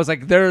like, I was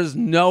like, there's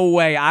no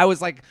way. I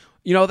was like,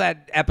 you know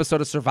that episode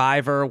of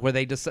Survivor where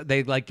they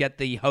like get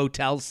the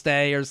hotel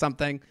stay or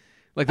something?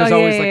 Like there's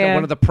always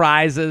one of the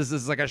prizes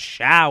is like a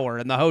shower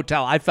in the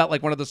hotel. I felt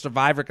like one of the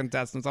Survivor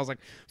contestants. I was like,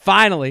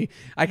 finally,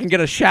 I can get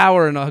a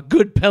shower and a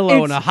good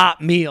pillow and a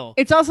hot meal.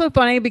 It's also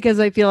funny because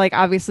I feel like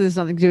obviously there's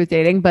nothing to do with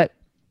dating, but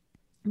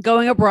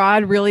going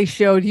abroad really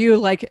showed you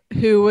like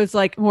who was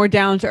like more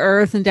down to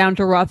earth and down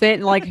to rough it,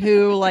 and like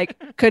who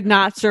like could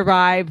not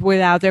survive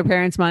without their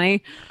parents'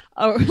 money.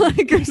 Or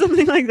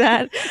something like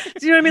that.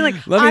 Do you know what I mean?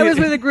 Like I was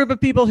with a group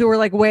of people who were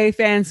like way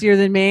fancier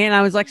than me, and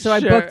I was like, so I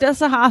booked us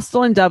a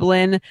hostel in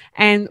Dublin,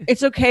 and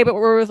it's okay, but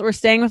we're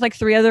staying with like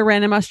 3 other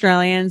random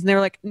Australians, and they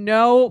were like,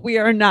 no, we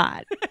are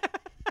not.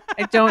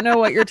 I don't know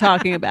what you're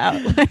talking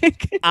about.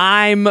 Like,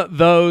 I'm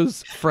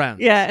those friends.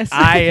 Yes,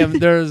 I am.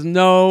 There's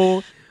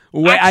no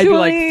way. I'd be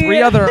like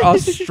 3 other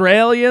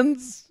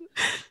Australians.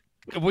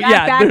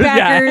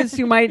 Backpackers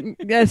who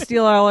might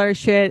steal all our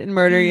shit and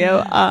murder you.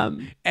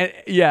 And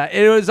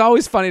it was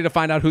always funny to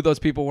find out who those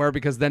people were,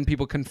 because then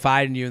people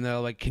confide in you and they're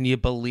like, "Can you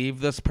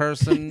believe this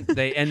person?"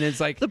 And it's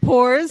like the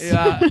pores.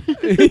 Yeah.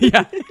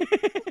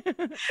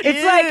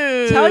 It's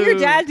like, tell your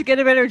dad to get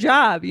a better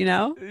job. You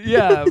know.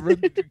 Yeah,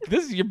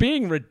 you're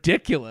being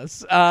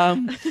ridiculous.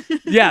 I'm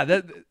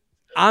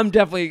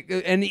definitely,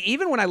 and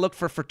even when I look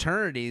for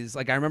fraternities,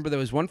 like I remember there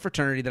was one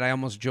fraternity that I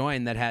almost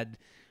joined that had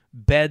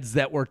beds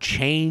that were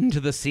chained to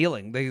the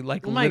ceiling. They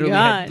like literally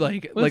had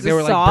like they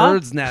were like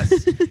birds'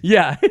 nests.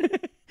 Yeah.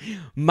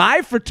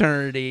 My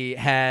fraternity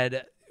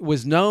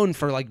was known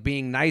for like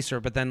being nicer,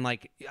 but then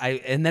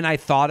I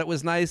thought it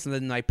was nice, and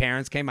then my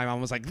parents came. My mom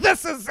was like,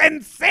 "This is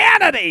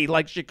insanity!"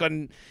 Like she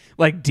couldn't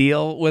like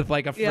deal with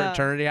like a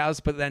fraternity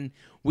house. But then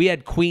we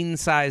had queen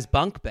size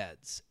bunk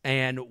beds,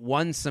 and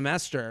one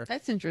semester.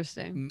 That's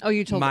interesting. Oh,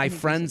 you told my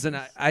friends and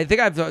I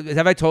think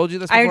have I told you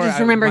this before? I just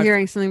remember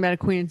hearing something about a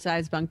queen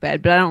size bunk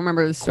bed, but I don't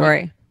remember the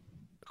story.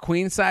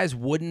 Queen size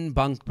wooden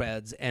bunk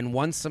beds, and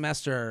one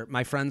semester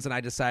my friends and I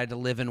decided to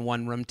live in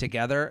one room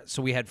together.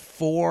 So we had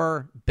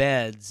 4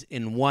 beds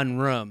in one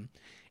room,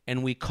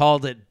 and we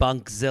called it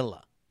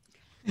Bunkzilla.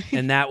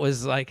 And that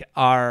was like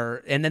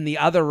and then the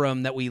other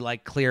room that we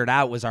like cleared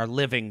out was our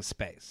living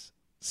space.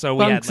 So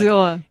we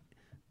Bunkzilla.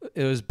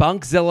 It was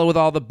Bunkzilla with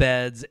all the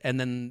beds, and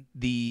then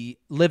the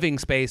living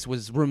space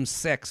was room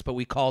 6, but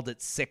we called it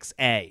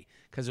 6A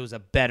because it was a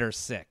better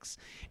 6.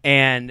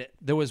 And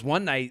there was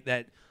one night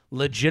that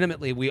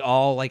legitimately we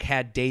all like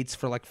had dates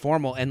for like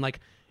formal, and like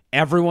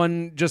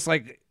everyone just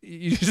like,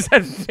 you just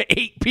had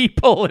 8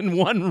 people in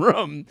one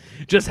room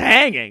just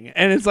hanging,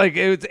 and it's like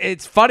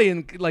it's funny,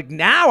 and like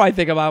now I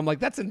think about it, I'm like,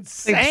 that's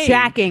insane. Like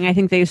shacking, I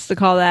think they used to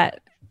call that.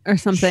 Or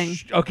something.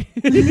 Okay.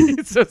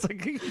 So it's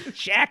like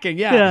shacking,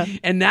 yeah.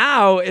 And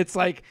now it's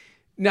like,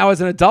 as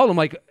an adult, I'm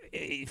like,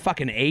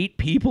 fucking 8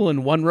 people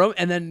in one room.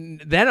 And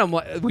then I'm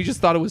like, we just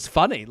thought it was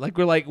funny. Like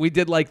we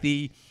did like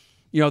the,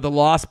 the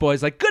Lost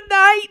Boys, like, good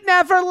night,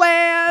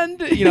 Neverland.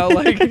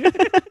 Like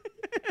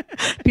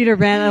Peter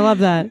Pan. I love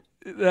that.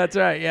 That's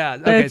right. Yeah.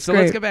 Okay. So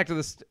let's get back to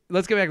this.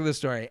 Let's get back to the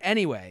story.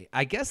 Anyway,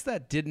 I guess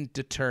that didn't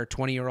deter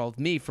 20-year-old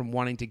me from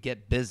wanting to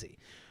get busy.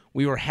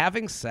 We were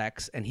having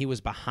sex, and he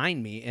was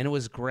behind me, and it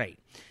was great.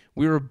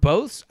 We were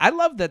both. I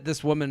love that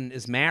this woman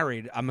is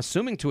married, I'm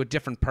assuming to a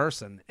different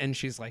person, and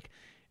she's like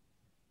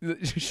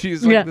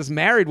this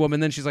married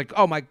woman. Then she's like,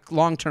 oh, my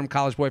long-term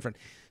college boyfriend.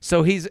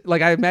 So he's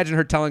like, I imagine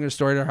her telling her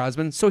story to her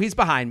husband. So he's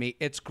behind me.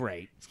 It's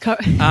great.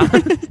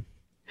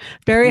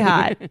 Very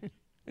hot.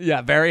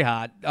 Yeah, very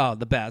hot. Oh,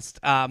 the best.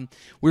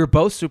 We were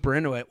both super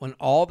into it when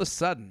all of a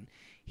sudden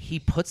he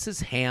puts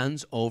his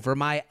hands over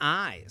my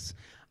eyes.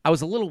 I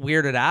was a little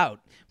weirded out,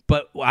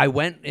 but I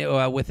went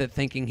with it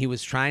thinking he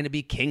was trying to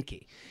be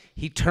kinky.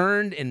 He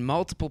turned in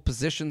multiple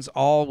positions,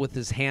 all with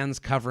his hands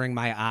covering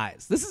my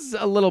eyes. This is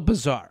a little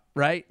bizarre,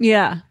 right?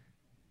 Yeah.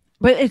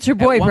 But it's her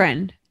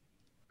boyfriend.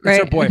 Right?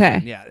 It's her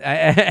boyfriend,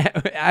 yeah.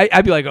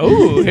 I'd be like,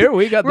 oh, here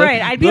we got the,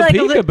 right. I'd be the like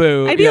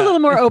peekaboo. I'd be a little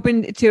more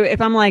open to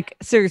if I'm like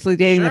seriously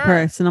dating the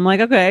person. I'm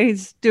like, okay,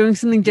 he's doing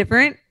something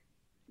different.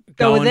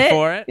 Go with it.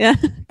 For it. Yeah.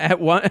 At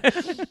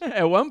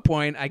one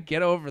point, I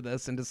get over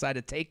this and decide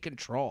to take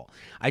control.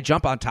 I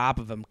jump on top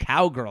of him,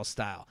 cowgirl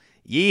style.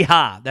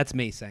 Yeehaw. That's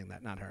me saying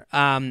that, not her.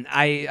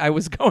 I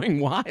was going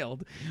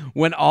wild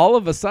when all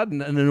of a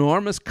sudden an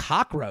enormous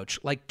cockroach,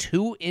 like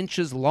 2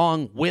 inches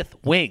long with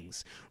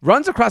wings,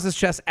 runs across his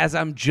chest as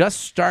I'm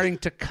just starting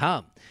to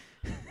come.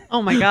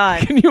 Oh my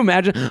God. Can you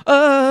imagine? It'd be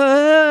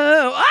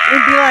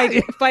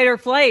like fight or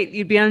flight.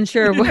 You'd be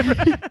unsure of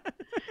what.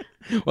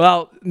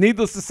 Well,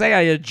 needless to say,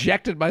 I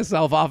ejected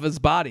myself off his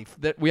body.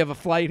 That we have a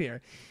flight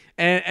here.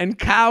 And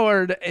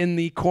cowered in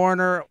the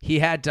corner, he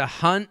had to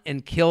hunt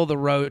and kill the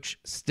roach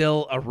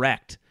still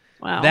erect.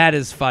 Wow. That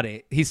is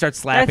funny. He starts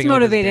slapping. That's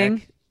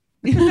motivating.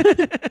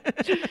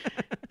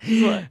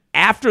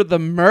 After the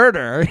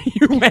murder,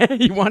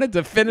 he wanted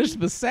to finish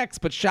the sex,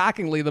 but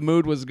shockingly, the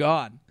mood was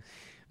gone.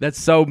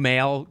 That's so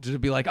male to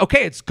be like,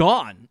 okay, it's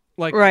gone.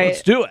 Like,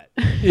 let's do it.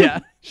 Yeah.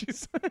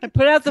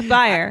 Put out the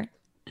fire.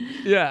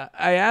 Yeah,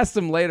 I asked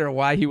him later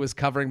why he was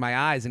covering my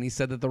eyes, and he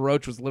said that the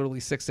roach was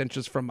literally 6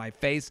 inches from my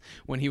face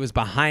when he was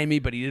behind me,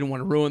 but he didn't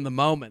want to ruin the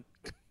moment.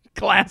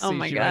 Classy, oh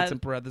my she God. writes in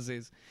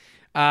parentheses.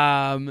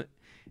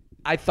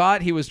 I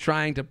thought he was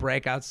trying to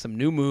break out some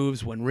new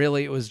moves when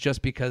really it was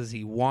just because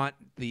he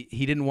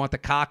didn't want the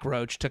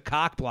cockroach to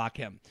cock block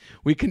him.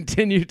 We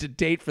continued to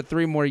date for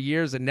 3 more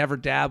years and never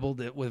dabbled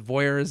with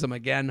voyeurism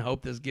again.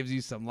 Hope this gives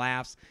you some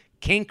laughs.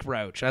 Kink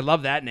Roach. I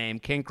love that name,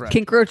 Kink Roach.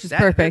 Kink Roach is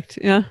perfect.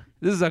 Yeah.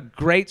 This is a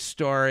great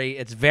story.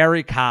 It's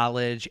very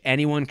college.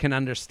 Anyone can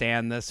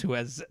understand this who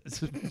has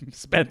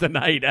spent the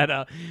night at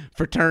a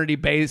fraternity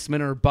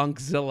basement or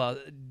bunkzilla.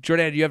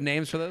 Jordan, do you have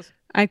names for this?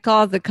 I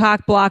call it the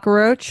cock block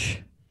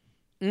roach.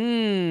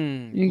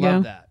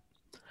 Love that.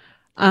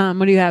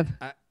 What do you have?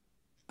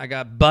 I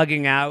got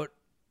bugging out,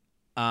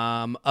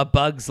 A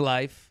Bug's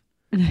Life,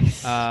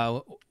 Nice.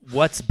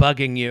 What's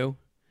Bugging You,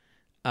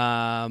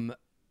 Itsy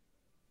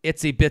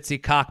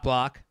Bitsy Cock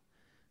Block,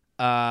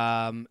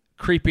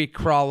 Creepy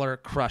Crawler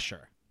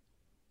Crusher.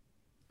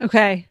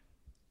 Okay.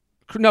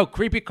 No,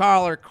 Creepy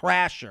Crawler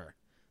Crasher.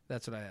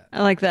 That's what I had.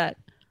 I like that.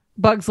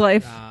 Bug's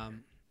Life.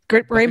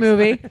 Great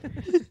movie.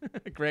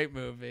 Great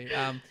movie.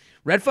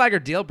 Red flag or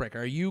deal breaker?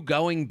 Are you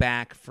going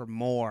back for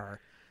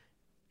more?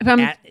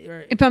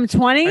 If I'm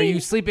 20, are you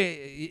sleeping?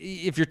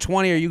 If you're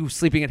 20, are you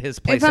sleeping at his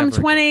place? If I'm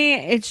 20,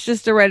 it's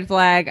just a red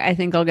flag. I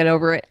think I'll get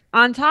over it.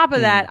 On top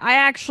of that, I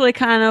actually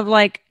kind of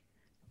like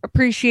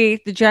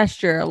appreciate the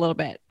gesture a little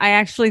bit. I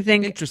actually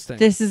think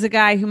this is a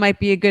guy who might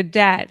be a good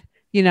dad.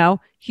 You know,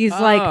 he's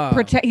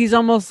he's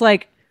almost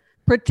like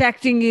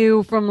protecting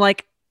you from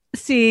like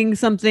seeing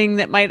something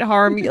that might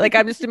harm you. Like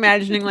I'm just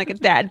imagining like a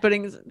dad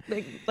putting his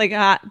like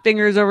hot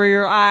fingers over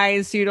your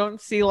eyes so you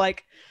don't see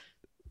like,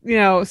 you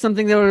know,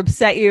 something that would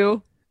upset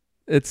you.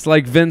 It's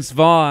like Vince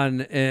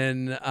Vaughn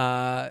in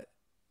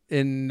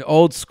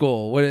Old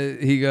School. What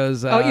he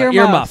goes?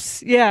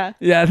 Earmuffs. Yeah.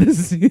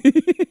 This is.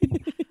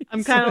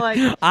 I'm kind of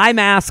like I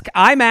mask.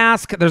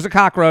 There's a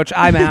cockroach.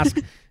 I mask.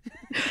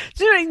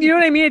 Do you know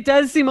what I mean? It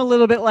does seem a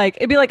little bit like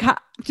it'd be like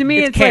to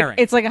me.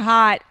 It's like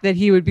hot that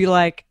he would be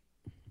like,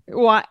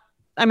 what?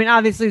 I mean,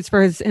 obviously it's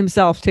for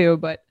himself too,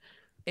 but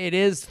it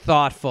is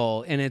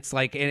thoughtful, and it's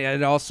like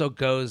it also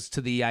goes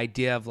to the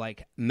idea of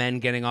like men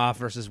getting off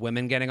versus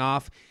women getting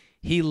off.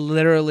 He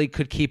literally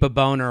could keep a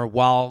boner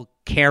while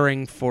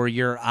caring for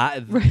your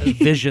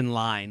vision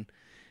line.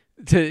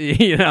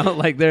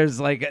 Like there's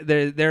like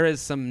there is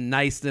some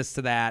niceness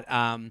to that.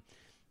 I'm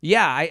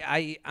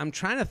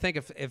trying to think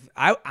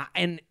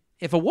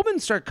if a woman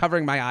started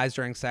covering my eyes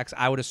during sex,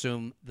 I would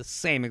assume the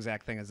same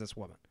exact thing as this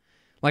woman.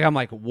 Like I'm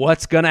like,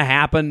 what's gonna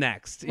happen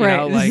next? You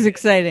know, this is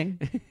exciting.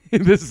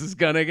 This is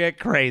gonna get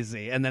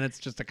crazy, and then it's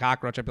just a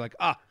cockroach. I'd be like,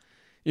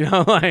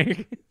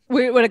 like.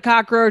 Would a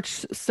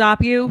cockroach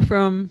stop you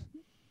from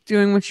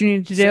doing what you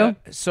need to do?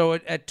 So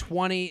at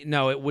 20,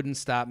 no, it wouldn't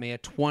stop me.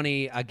 At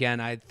 20,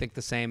 again, I'd think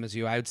the same as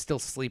you. I would still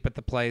sleep at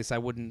the place. I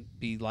wouldn't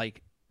be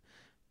like,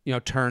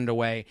 turned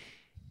away.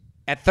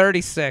 At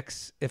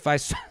 36, if I.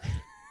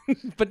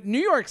 But New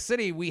York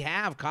City, we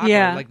have cockroach.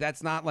 Yeah. Like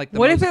that's not like the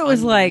what most if it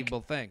was like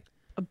thing.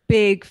 A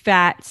big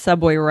fat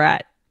subway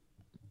rat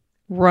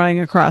running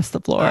across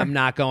the floor? I'm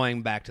not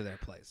going back to their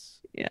place.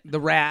 Yeah. The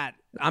rat.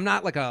 I'm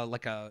not like a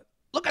look at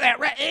that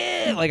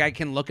rat. Like I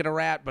can look at a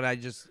rat, but I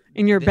just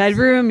in your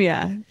bedroom.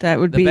 Yeah, that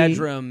would be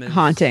bedroom is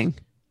haunting.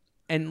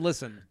 And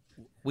listen,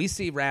 we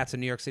see rats in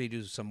New York City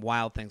do some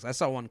wild things. I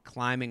saw one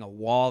climbing a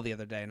wall the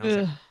other day, and I was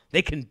like,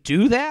 they can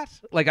do that?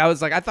 Like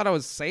I thought I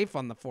was safe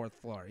on the 4th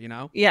floor.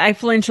 Yeah, I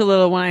flinch a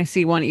little when I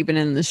see one even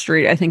in the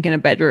street. I think in a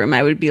bedroom,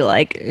 I would be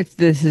like,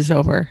 this is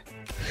over.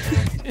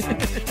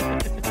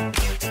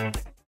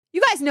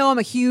 guys know I'm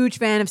a huge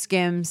fan of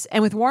Skims,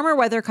 and with warmer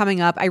weather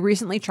coming up, I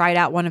recently tried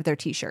out one of their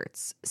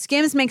t-shirts.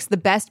 Skims makes the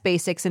best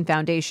basics and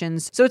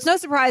foundations, so it's no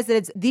surprise that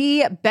it's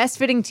the best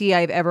fitting tee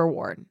I've ever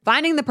worn.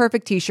 Finding the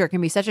perfect t-shirt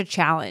can be such a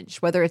challenge,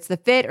 whether it's the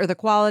fit or the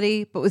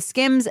quality, but with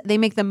Skims, they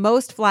make the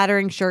most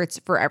flattering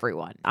shirts for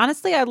everyone.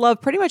 Honestly, I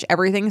love pretty much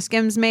everything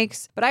Skims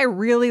makes, but I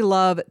really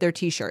love their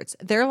t-shirts.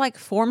 They're like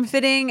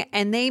form-fitting,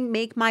 and they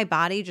make my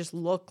body just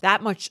look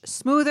that much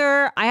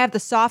smoother. I have the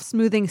soft,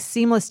 smoothing,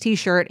 seamless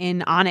t-shirt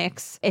in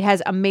Onyx. It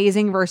has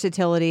amazing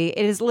versatility.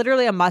 It is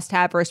literally a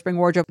must-have for a spring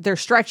wardrobe. They're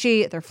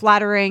stretchy, they're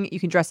flattering, you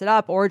can dress it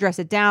up or dress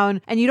it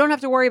down, and you don't have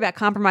to worry about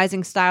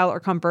compromising style or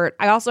comfort.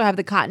 I also have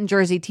the cotton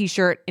jersey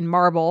t-shirt in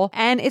marble,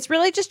 and it's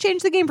really just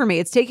changed the game for me.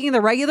 It's taking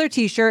the regular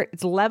t-shirt,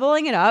 it's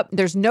leveling it up.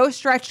 There's no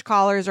stretched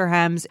collars or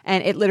hems,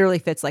 and it literally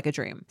fits like a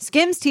dream.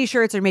 Skims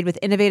t-shirts are made with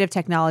innovative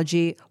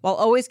technology while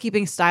always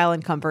keeping style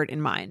and comfort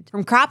in mind.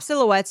 From crop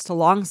silhouettes to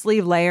long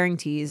sleeve layering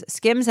tees,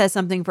 Skims has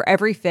something for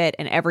every fit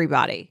and every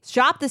body.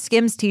 Shop the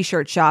Skims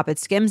t-shirt shop at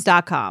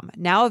skims.com,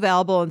 now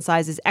available in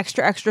sizes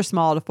extra, extra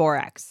small to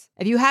 4X.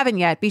 If you haven't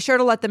yet, be sure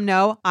to let them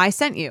know I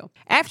sent you.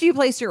 After you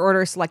place your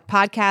order, select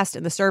podcast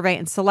in the survey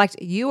and select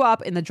You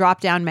Up in the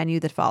drop-down menu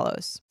that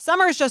follows.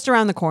 Summer is just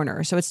around the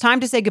corner, so it's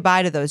time to say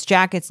goodbye to those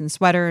jackets and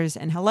sweaters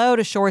and hello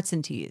to shorts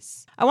and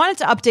tees. I wanted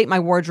to update my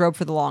wardrobe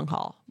for the long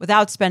haul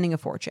without spending a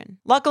fortune.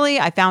 Luckily,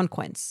 I found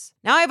Quince.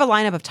 Now I have a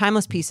lineup of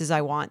timeless pieces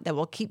I want that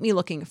will keep me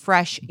looking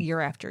fresh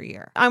year after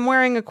year. I'm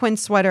wearing a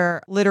Quince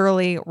sweater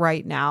literally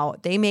right now.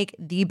 They make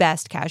the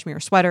best cashmere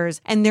sweaters,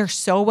 and they're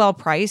so well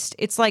priced.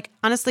 It's like,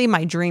 honestly,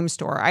 my dream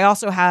store. I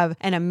also have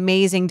an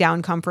amazing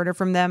down comforter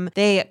from them.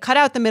 They cut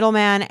out the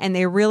middleman, and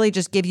they really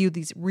just give you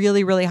these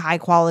really, really high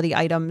quality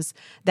items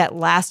that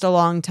last a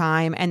long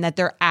time and that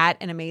they're at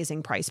an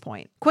amazing price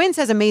point. Quince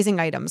has amazing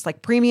items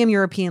like premium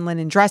European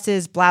linen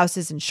dresses,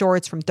 blouses, and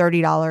shorts from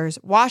 $30,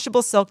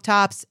 washable silk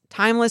tops,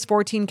 timeless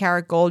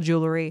 14-karat gold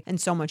jewelry,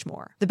 and so much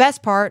more. The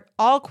best part,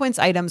 all Quince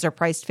items are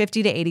priced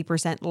 50 to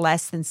 80%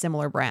 less than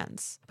similar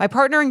brands. By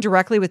partnering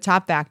directly with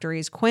top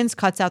factories, Quince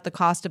cuts out the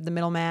cost of the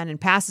middleman and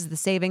passes the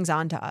savings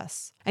on to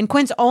us. And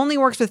Quince only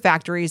works with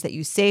factories that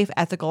use safe,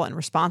 ethical, and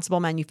responsible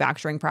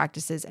manufacturing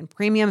practices and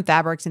premium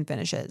fabrics and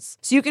finishes,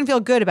 so you can feel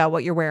good about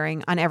what you're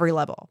wearing on every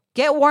level.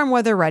 Get warm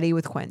weather ready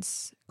with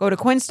Quince. Go to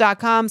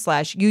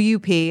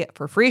quince.com/UUP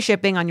for free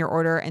shipping on your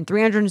order and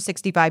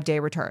 365-day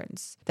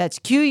returns. That's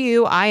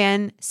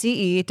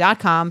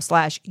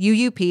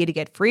QUINCE.com/UUP to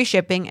get free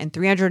shipping and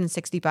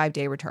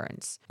 365-day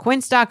returns.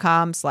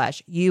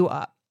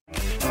 Quince.com/UUP.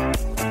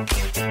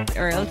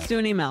 All right, let's do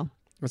an email.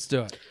 Let's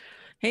do it.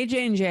 Hey,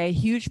 J&J,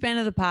 huge fan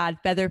of the pod,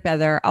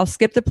 Feather. I'll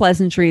skip the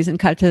pleasantries and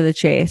cut to the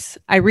chase.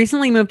 I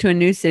recently moved to a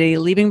new city,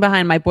 leaving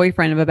behind my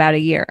boyfriend of about a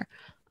year.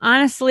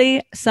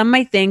 Honestly, some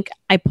might think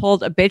I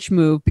pulled a bitch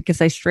move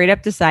because I straight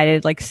up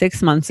decided like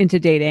 6 months into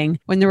dating,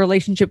 when the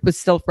relationship was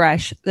still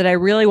fresh, that I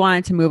really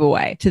wanted to move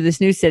away to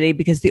this new city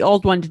because the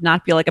old one did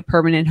not feel like a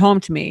permanent home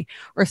to me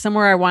or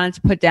somewhere I wanted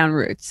to put down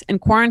roots, and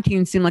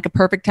quarantine seemed like a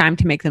perfect time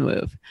to make the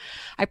move.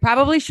 I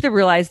probably should have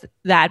realized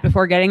that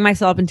before getting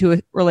myself into a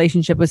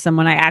relationship with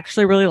someone I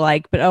actually really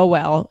like, but oh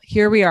well,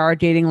 here we are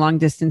dating long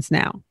distance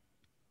now.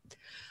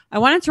 I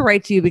wanted to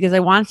write to you because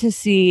I wanted to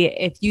see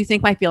if you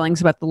think my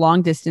feelings about the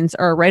long distance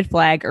are a red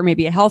flag or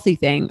maybe a healthy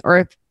thing, or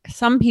if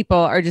some people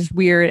are just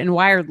weird and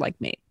wired like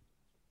me.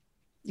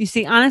 You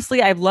see,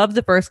 honestly, I've loved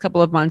the first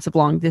couple of months of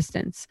long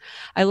distance.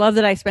 I love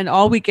that I spend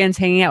all weekends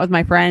hanging out with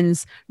my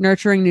friends,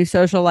 nurturing new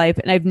social life,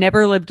 and I've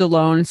never lived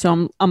alone,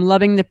 so I'm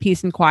loving the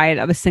peace and quiet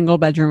of a single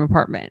bedroom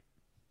apartment.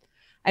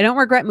 I don't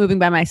regret moving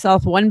by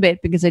myself one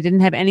bit because I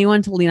didn't have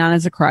anyone to lean on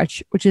as a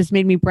crutch, which has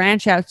made me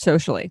branch out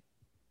socially.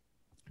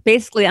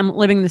 Basically, I'm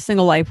living the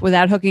single life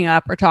without hooking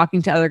up or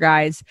talking to other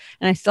guys,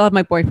 and I still have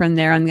my boyfriend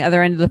there on the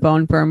other end of the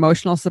phone for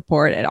emotional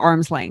support at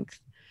arm's length.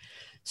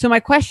 So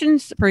my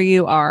questions for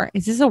you are,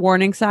 is this a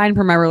warning sign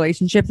for my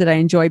relationship that I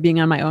enjoy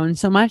being on my own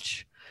so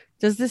much?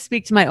 Does this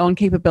speak to my own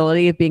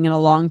capability of being in a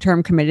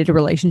long-term committed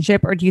relationship,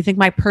 or do you think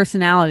my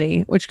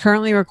personality, which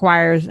currently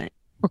requires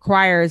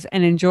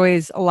and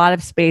enjoys a lot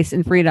of space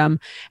and freedom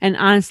and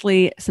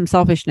honestly some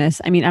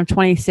selfishness, I mean, I'm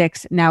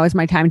 26, now is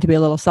my time to be a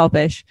little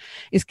selfish,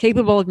 is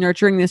capable of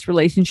nurturing this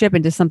relationship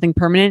into something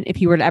permanent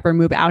if you were to ever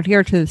move out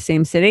here to the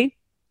same city?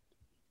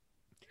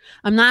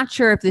 I'm not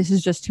sure if this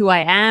is just who I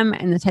am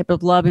and the type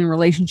of love and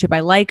relationship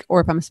I like,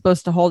 or if I'm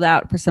supposed to hold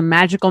out for some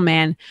magical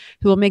man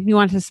who will make me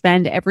want to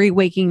spend every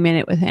waking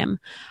minute with him.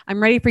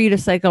 I'm ready for you to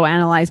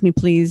psychoanalyze me,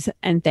 please,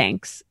 and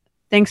thanks.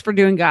 Thanks for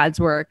doing God's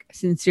work.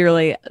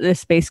 Sincerely, the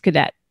Space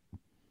Cadet.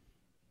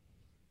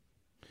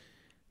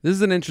 This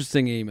is an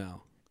interesting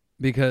email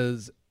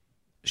because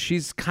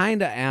she's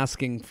kind of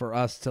asking for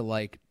us to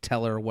like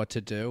tell her what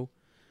to do,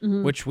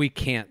 which we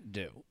can't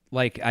do.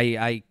 Like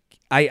I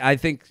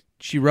think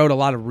she wrote a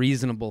lot of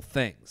reasonable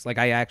things. Like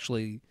I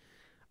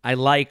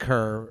like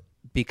her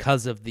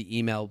because of the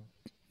email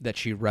that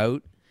she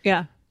wrote.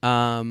 Yeah.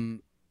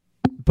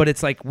 But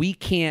it's like we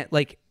can't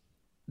like.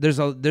 There's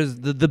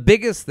the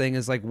biggest thing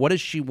is like, what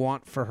does she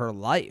want for her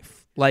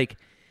life? Like,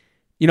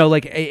 you know,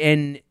 like,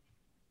 and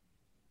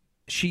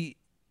she,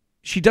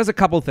 she does a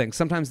couple things.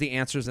 Sometimes the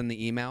answer's in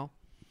the email.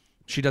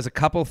 She does a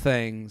couple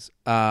things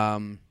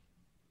that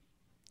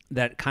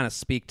kind of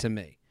speak to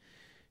me.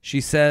 She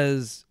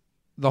says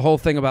the whole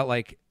thing about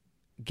like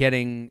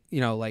getting,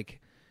 like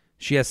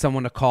she has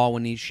someone to call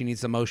when she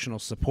needs emotional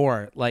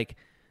support. Like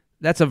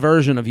that's a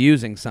version of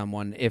using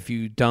someone if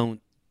you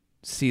don't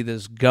see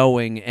this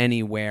going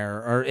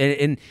anywhere,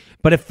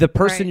 but if the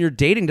person you're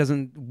dating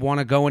doesn't want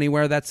to go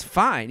anywhere, that's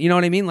fine. You know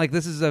what I mean? Like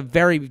this is a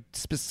very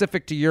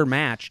specific to your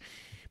match.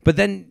 But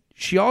then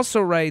she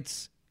also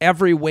writes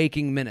every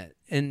waking minute.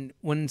 And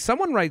when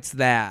someone writes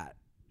that,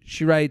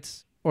 she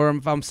writes, or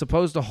if I'm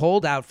supposed to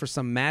hold out for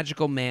some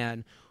magical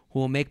man who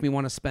will make me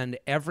want to spend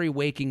every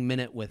waking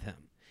minute with him.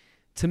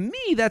 To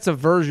me, that's a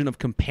version of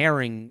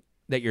comparing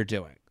that you're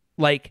doing.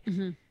 Like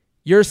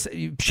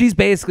she's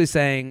basically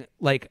saying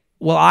like,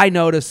 well, I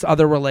notice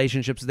other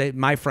relationships,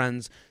 my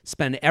friends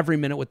spend every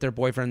minute with their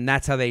boyfriend. And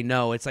that's how they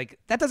know. It's like,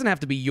 that doesn't have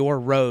to be your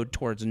road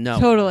towards no.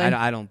 Totally.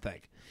 I don't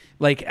think.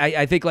 Like,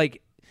 I think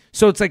like,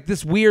 so it's like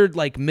this weird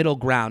like middle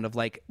ground of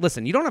like,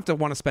 listen, you don't have to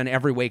want to spend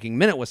every waking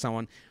minute with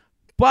someone,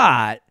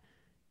 but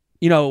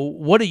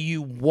what do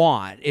you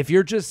want? If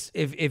you're just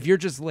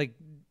like,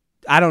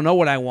 I don't know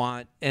what I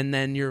want, and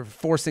then you're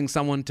forcing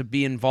someone to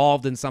be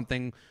involved in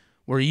something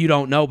where you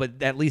don't know,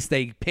 but at least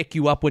they pick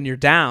you up when you're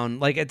down.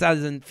 Like it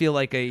doesn't feel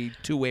like a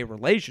two-way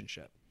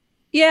relationship.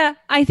 Yeah,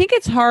 I think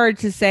it's hard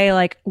to say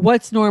like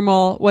what's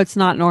normal, what's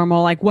not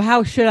normal. Like, well,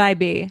 how should I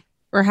be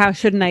or how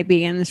shouldn't I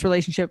be in this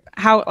relationship?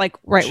 How like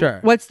right? Sure.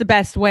 What's the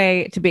best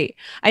way to be?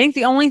 I think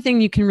the only thing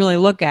you can really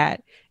look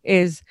at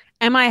is,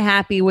 am I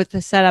happy with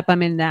the setup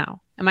I'm in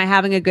now? Am I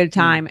having a good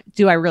time?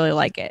 Do I really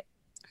like it?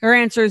 Her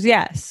answer is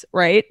yes,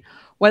 right?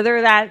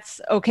 Whether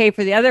that's okay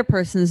for the other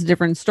person is a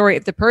different story.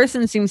 If the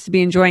person seems to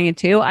be enjoying it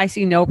too, I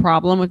see no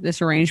problem with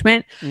this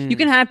arrangement. You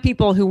can have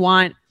people who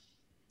want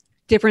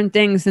different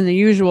things than the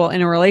usual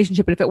in a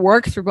relationship, but if it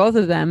works for both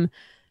of them,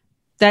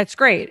 that's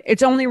great.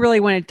 It's only really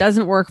when it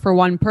doesn't work for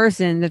one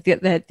person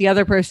that the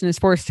other person is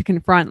forced to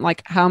confront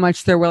like how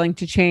much they're willing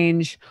to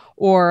change,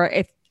 or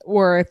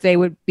if they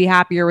would be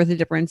happier with a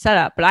different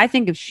setup. But I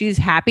think if she's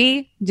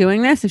happy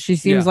doing this, if she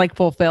seems like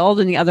fulfilled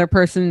and the other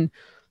person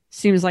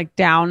seems like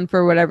down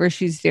for whatever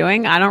she's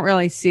doing, I don't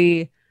really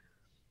see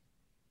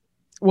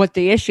what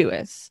the issue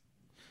is.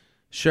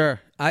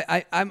 Sure.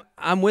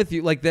 I'm with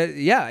you. Like that.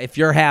 Yeah. If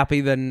you're happy,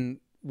 then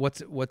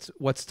what's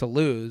to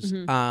lose?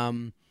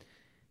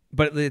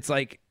 But it's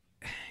like,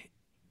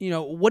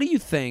 what do you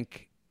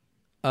think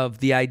of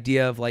the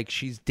idea of like,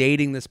 she's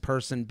dating this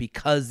person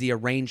because the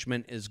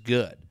arrangement is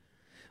good?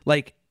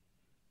 Like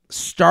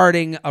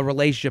starting a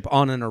relationship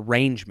on an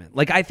arrangement.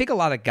 Like I think a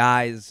lot of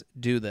guys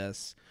do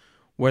this,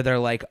 where they're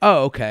like,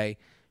 oh, okay,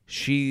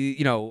 she,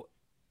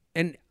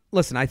 and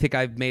listen, I think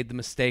I've made the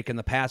mistake in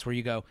the past where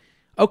you go,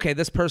 okay,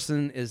 this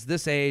person is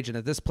this age and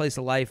at this place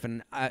of life,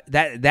 and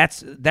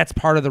that's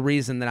part of the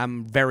reason that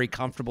I'm very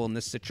comfortable in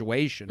this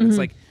situation. It's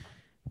like,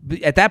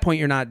 at that point,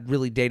 you're not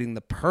really dating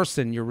the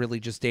person, you're really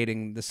just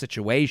dating the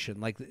situation.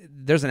 Like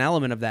there's an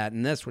element of that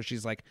in this where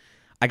she's like,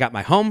 I got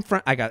my home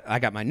front, I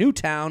got my new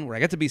town where I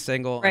get to be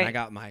single, and I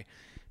got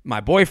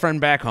my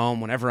boyfriend back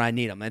home whenever I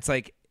need him. It's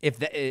like, if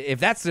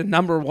that's the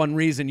number one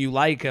reason you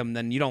like him,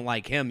 then you don't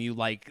like him. You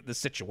like the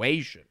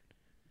situation.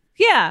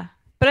 Yeah.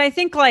 But I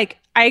think like,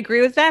 I agree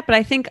with that. But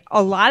I think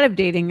a lot of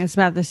dating is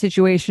about the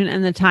situation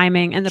and the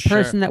timing and the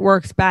person that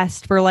works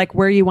best for like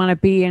where you want to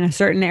be in a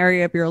certain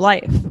area of your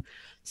life.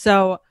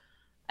 So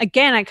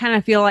again, I kind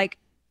of feel like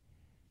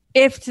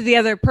if to the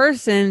other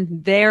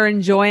person, they're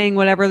enjoying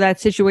whatever that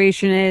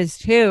situation is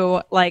too,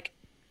 like,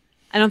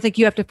 I don't think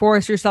you have to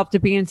force yourself to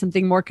be in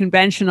something more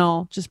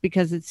conventional just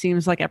because it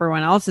seems like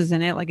everyone else is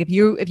in it. Like if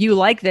you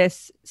like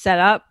this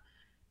setup,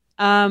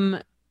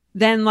 then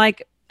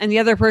like, and the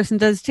other person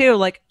does too,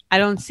 like, I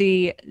don't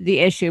see the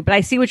issue, but I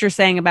see what you're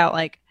saying about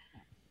like,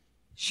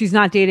 she's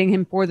not dating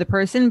him for the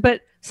person, but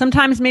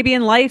sometimes maybe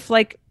in life,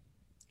 like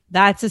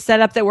that's a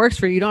setup that works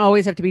for you. You don't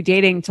always have to be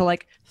dating to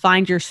like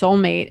find your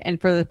soulmate and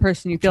for the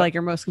person you feel like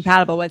you're most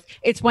compatible with.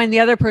 It's when the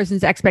other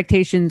person's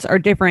expectations are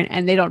different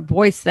and they don't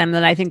voice them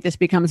that I think this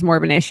becomes more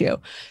of an issue.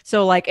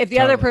 So like if the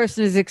other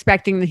person is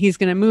expecting that he's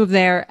going to move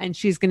there and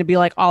she's going to be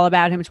like all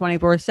about him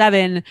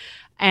 24/7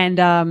 and,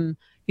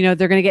 they're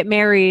going to get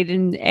married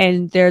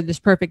and they're this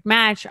perfect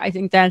match. I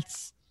think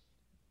it's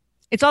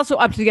also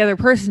up to the other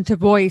person to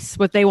voice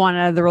what they want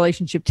out of the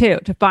relationship too,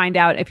 to find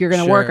out if you're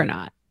going to work or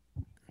not.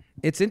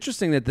 It's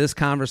interesting that this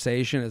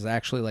conversation is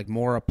actually like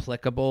more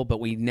applicable,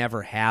 but we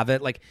never have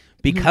it. Like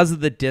because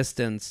of the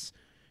distance,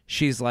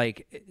 she's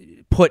like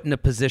put in a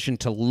position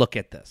to look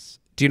at this.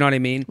 Do you know what I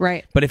mean?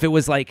 Right. But if it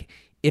was like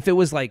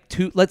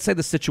two, let's say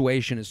the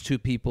situation is two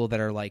people that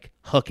are like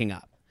hooking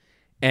up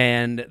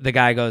and the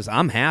guy goes,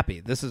 I'm happy.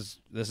 This is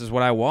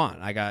what I want.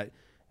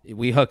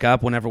 We hook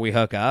up whenever we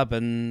hook up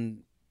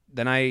and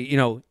then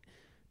and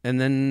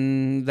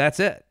then that's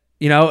it,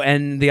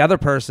 and the other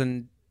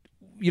person,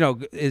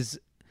 is,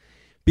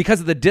 because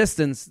of the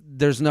distance,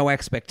 there's no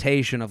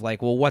expectation of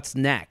like, well, what's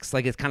next?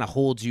 Like it kind of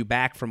holds you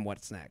back from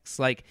what's next.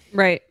 Like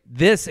right.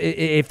 This,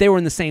 if they were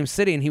in the same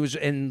city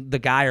and the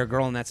guy or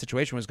girl in that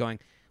situation was going,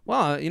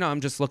 well, I'm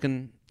just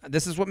looking,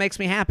 this is what makes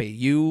me happy.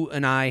 You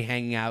and I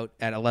hanging out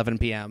at 11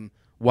 p.m.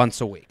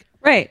 once a week.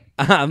 Right.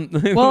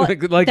 Well,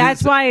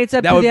 that's why it's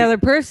up to the other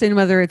person,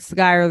 whether it's the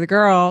guy or the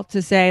girl,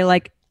 to say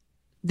like,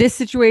 this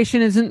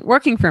situation isn't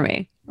working for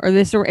me, or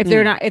this, or if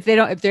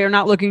they're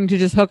not looking to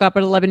just hook up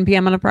at 11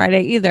 p.m. on a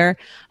Friday either.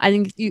 I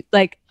think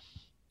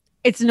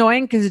it's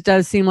annoying because it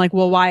does seem like,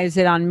 well, why is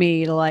it on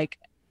me to like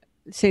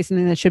say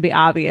something that should be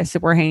obvious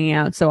if we're hanging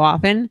out so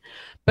often?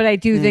 But I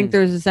do think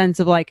there's a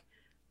sense of like,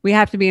 we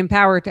have to be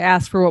empowered to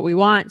ask for what we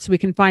want so we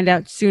can find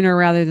out sooner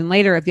rather than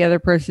later if the other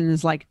person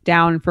is like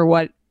down for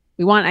what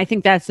we want. I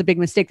think that's the big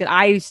mistake that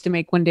I used to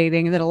make when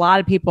dating, and that a lot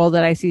of people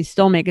that I see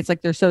still make. It's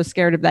like they're so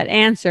scared of that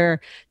answer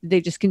that they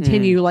just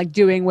continue like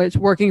doing what's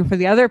working for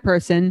the other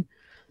person,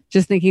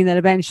 just thinking that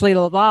eventually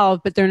it'll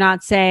evolve, but they're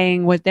not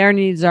saying what their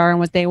needs are and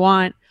what they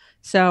want.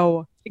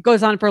 So it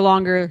goes on for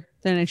longer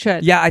than it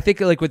should. Yeah, I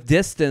think like with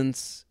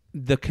distance,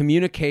 the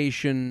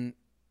communication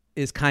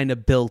is kind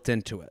of built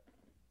into it.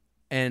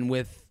 And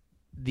with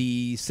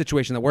the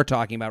situation that we're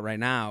talking about right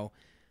now,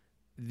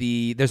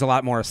 there's a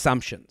lot more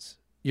assumptions.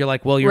 You're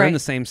like, well, you're in the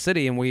same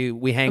city and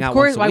we hang out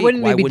once a week. Why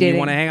wouldn't you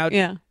want to hang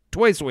out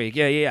twice a week?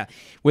 Yeah.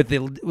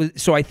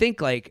 So I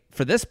think like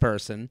for this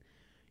person,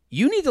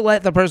 you need to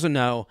let the person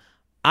know,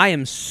 I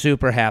am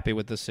super happy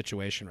with this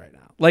situation right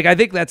now. Like, I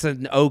think that's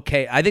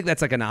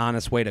like an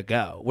honest way to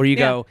go, where you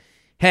go,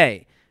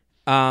 hey,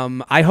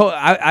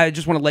 I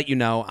just want to let you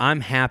know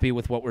I'm happy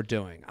with what we're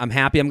doing. I'm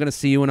happy I'm going to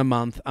see you in a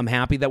month. I'm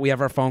happy that we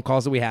have our phone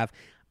calls that we have.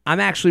 I'm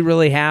actually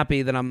really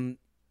happy that I'm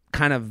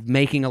kind of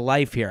making a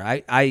life here.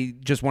 I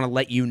just want to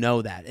let you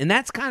know that. And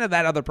that's kind of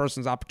that other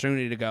person's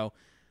opportunity to go,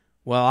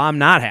 well, I'm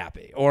not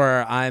happy,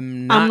 or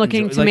I'm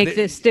looking to make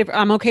this different.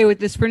 I'm okay with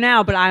this for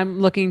now, but I'm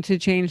looking to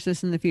change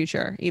this in the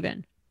future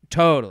even.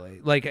 Totally.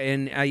 Like,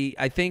 and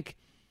I think,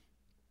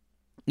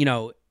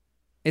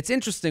 it's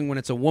interesting when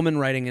it's a woman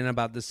writing in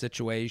about this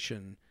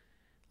situation.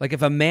 Like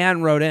if a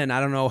man wrote in, I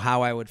don't know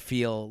how I would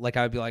feel. Like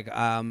I would be like,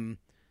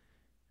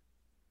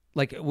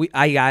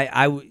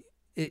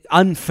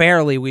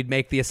 unfairly we'd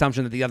make the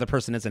assumption that the other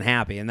person isn't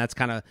happy, and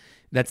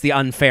that's the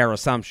unfair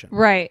assumption.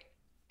 Right.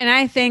 And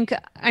I think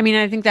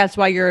that's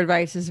why your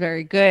advice is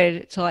very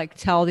good, to like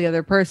tell the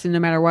other person no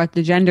matter what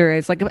the gender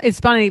is. Like, it's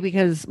funny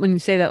because when you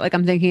say that, like,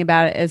 I'm thinking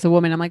about it as a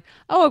woman, I'm like,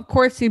 oh, of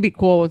course he'd be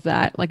cool with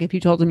that. Like if you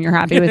told him you're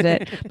happy with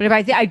it. But if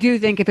I do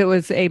think if it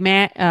was a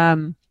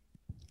man,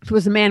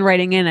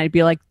 writing in, I'd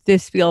be like,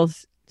 this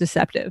feels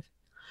deceptive.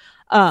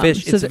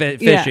 Fishy.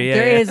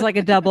 There is like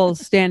a double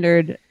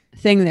standard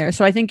thing there.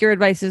 So I think your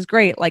advice is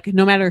great. Like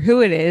no matter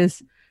who it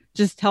is,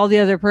 just tell the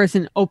other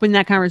person, open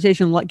that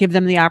conversation, give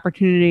them the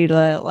opportunity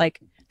to like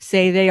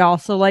say they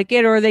also like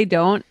it or they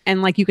don't.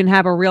 And like you can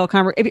have a real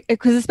conversation,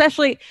 because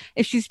especially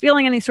if she's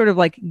feeling any sort of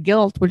like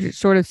guilt, which it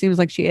sort of seems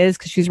like she is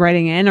because she's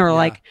writing in, or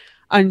like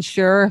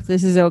unsure if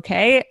this is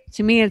okay.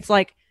 To me, it's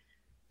like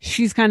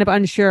she's kind of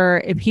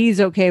unsure if he's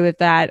okay with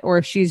that or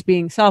if she's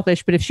being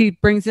selfish. But if she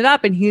brings it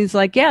up and he's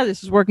like, yeah,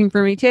 this is working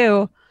for me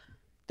too,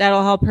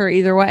 that'll help her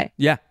either way.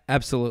 Yeah,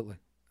 absolutely.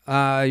 You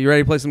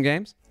ready to play some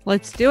games?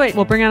 Let's do it.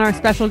 We'll bring on our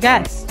special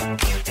guest.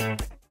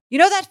 You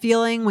know that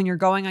feeling when you're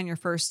going on your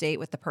first date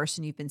with the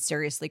person you've been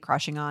seriously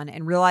crushing on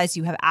and realize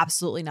you have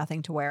absolutely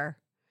nothing to wear?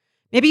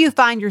 Maybe you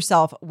find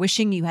yourself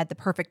wishing you had the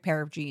perfect pair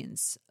of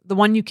jeans, the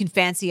one you can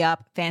fancy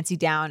up, fancy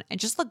down, and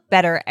just look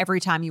better every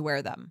time you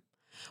wear them.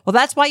 Well,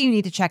 that's why you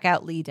need to check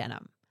out Lee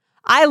Denim.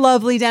 I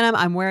love Lee Denim.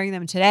 I'm wearing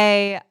them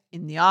today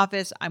in the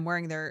office. I'm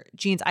wearing their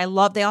jeans.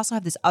 They also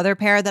have this other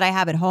pair that I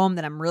have at home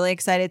that I'm really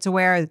excited to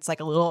wear. It's like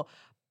a little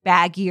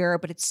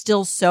baggier, but it's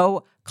still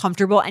so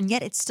comfortable, and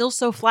yet it's still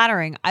so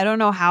flattering. I don't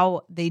know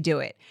how they do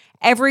it.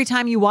 Every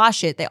time you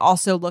wash it, they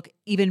also look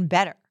even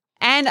better.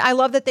 And I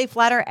love that they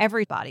flatter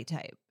every body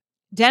type.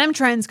 Denim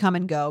trends come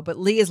and go, but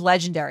Lee is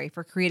legendary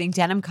for creating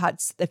denim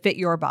cuts that fit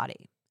your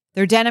body.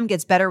 Their denim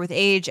gets better with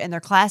age, and their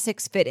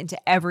classics fit into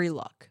every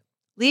look.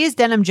 Lee's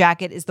denim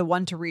jacket is the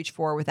one to reach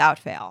for without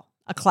fail,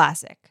 a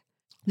classic.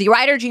 The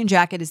Rider jean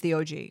jacket is the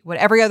OG, what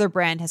every other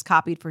brand has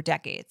copied for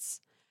decades.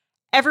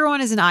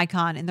 Everyone is an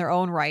icon in their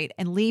own right,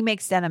 and Lee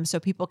makes denim so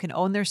people can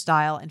own their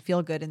style and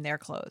feel good in their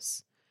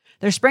clothes.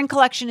 Their spring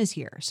collection is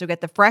here, so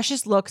get the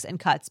freshest looks and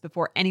cuts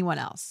before anyone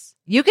else.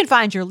 You can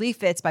find your Lee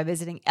fits by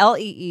visiting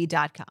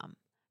lee.com.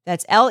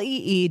 That's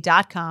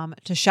lee.com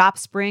to shop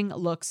spring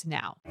looks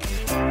now.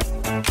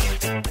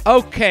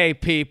 Okay,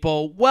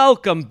 people,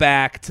 welcome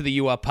back to the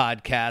U Up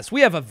Podcast.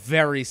 We have a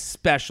very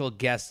special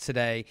guest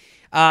today.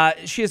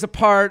 She is a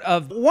part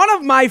of one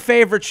of my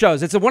favorite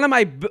shows. It's one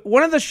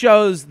of the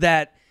shows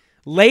that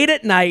late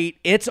at night,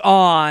 it's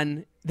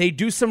on. They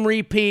do some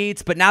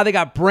repeats, but now they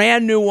got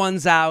brand new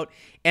ones out.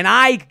 And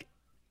I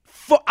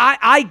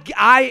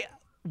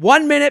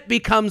 1 minute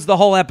becomes the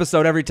whole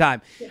episode every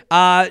time.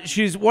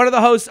 She's one of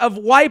the hosts of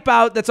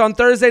Wipeout that's on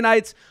Thursday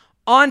nights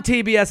on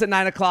TBS at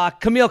 9 o'clock.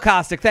 Camille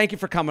Kostek, thank you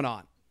for coming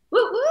on. Woo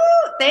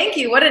woo! thank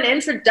you. What an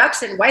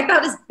introduction.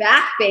 Wipeout is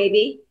back,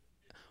 baby.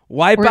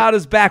 Wipeout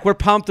is back. We're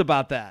pumped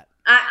about that.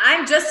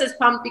 I'm just as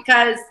pumped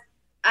because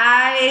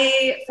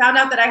I found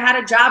out that I had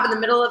a job in the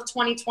middle of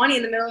 2020,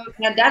 in the middle of the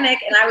pandemic,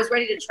 and I was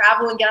ready to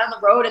travel and get on the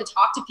road and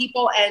talk to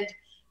people. And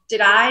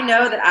did I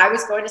know that I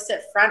was going to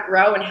sit front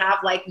row and have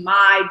like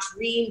my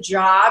dream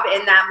job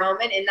in that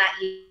moment, in that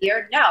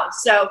year? No.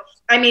 So,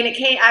 I mean,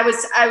 I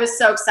was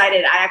so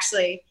excited. I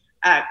actually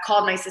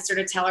called my sister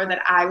to tell her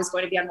that I was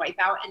going to be on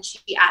Wipeout, and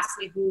she asked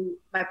me who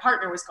my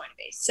partner was going to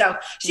be. So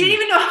she didn't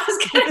even know I was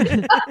going to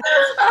do a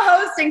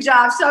hosting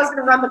job. So I was going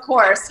to run the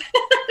course.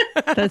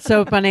 That's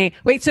so funny.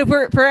 Wait, so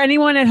for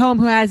anyone at home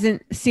who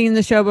hasn't seen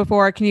the show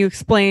before, can you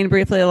explain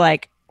briefly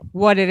like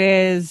what it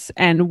is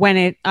and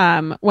when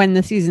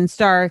the season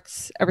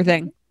starts,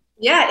 everything?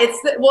 Yeah,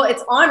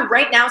 it's on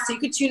right now, so you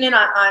could tune in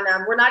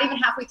on we're not even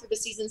halfway through the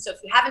season, so if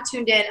you haven't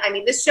tuned in, I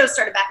mean, this show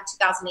started back in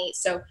 2008,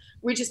 so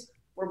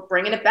we're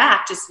bringing it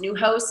back. Just new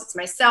hosts. It's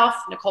myself,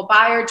 Nicole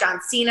Byer, John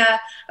Cena,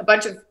 a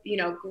bunch of,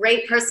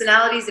 great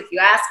personalities, if you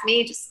ask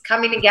me, just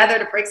coming together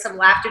to bring some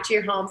laughter to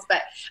your homes.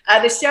 But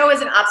the show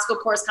is an obstacle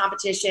course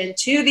competition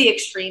to the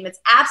extreme. It's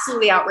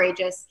absolutely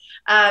outrageous.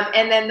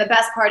 And then the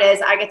best part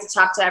is I get to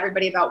talk to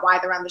everybody about why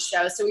they're on the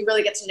show. So we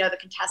really get to know the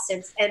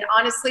contestants. And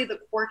honestly, the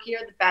quirkier,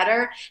 the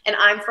better. And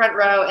I'm front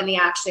row in the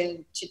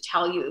action to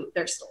tell you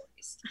their stories.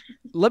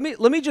 Let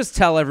me just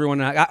tell everyone,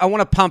 I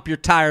want to pump your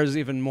tires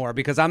even more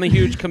because I'm a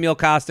huge Camille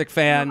Kostek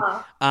fan.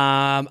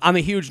 I'm a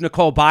huge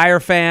Nicole Byer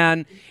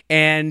fan,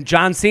 and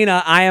John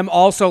Cena. I am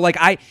also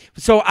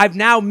so I've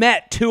now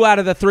met 2 out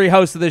of the 3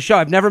 hosts of this show.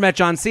 I've never met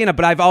John Cena,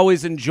 but I've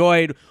always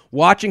enjoyed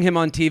watching him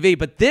on TV.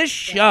 But this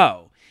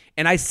show,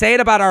 and I say it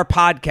about our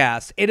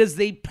podcast, it is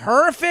the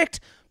perfect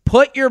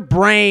put your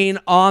brain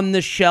on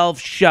the shelf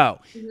show.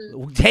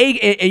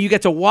 Take it, and you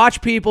get to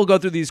watch people go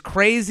through these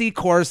crazy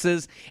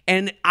courses.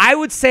 And I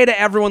would say to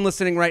everyone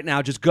listening right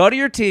now, just go to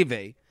your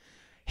TV,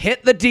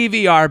 hit the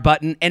DVR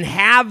button, and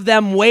have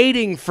them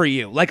waiting for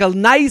you like a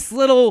nice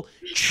little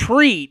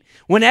treat.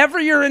 Whenever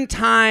you're in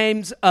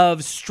times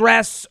of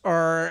stress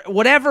or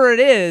whatever it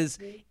is,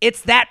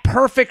 it's that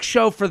perfect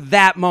show for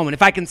that moment.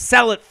 If I can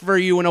sell it for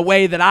you in a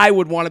way that I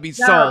would want to be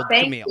sold,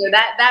 thank Camille. you.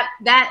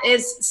 That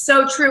is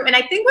so true. And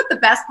I think what the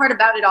best part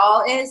about it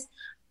all is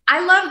I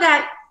love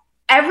that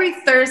every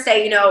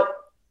Thursday,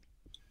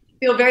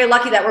 feel very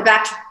lucky that we're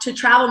back to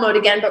travel mode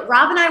again. But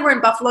Rob and I were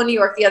in Buffalo, New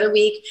York the other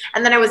week.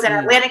 And then I was in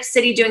Atlantic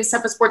City doing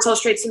stuff with Sports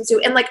Illustrated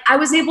Swimsuit. And I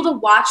was able to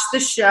watch the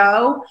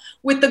show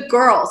with the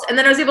girls. And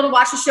then I was able to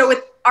watch the show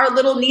with our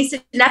little niece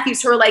and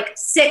nephews who are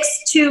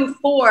 6, 2,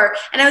 4.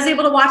 And I was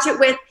able to watch it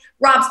with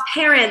Rob's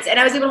parents, and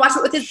I was able to watch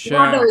it with his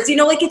brothers.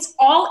 It's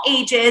all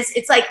ages.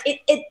 It's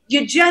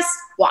you just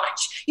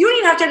watch. You don't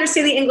even have to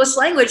understand the English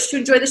language to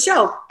enjoy the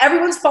show.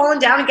 Everyone's falling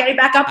down and getting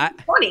back up at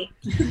 20.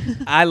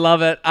 I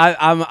love it.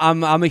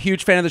 I'm a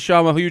huge fan of the show.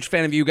 I'm a huge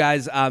fan of you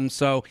guys.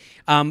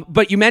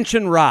 But you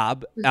mentioned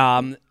Rob.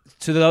 To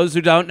those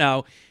who don't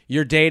know,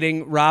 you're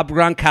dating Rob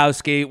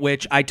Gronkowski,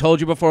 which I told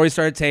you before we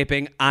started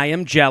taping. I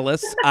am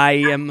jealous. I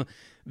am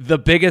the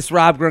biggest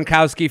Rob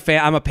Gronkowski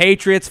fan. I'm a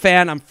Patriots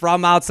fan. I'm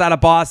from outside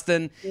of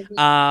Boston.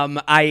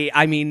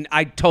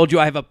 I told you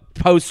I have a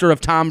poster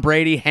of Tom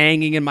Brady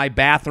hanging in my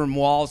bathroom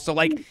wall. So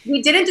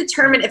we didn't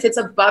determine if it's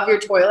above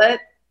your toilet,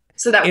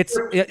 so that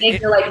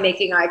you're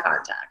making eye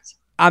contact.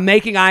 I'm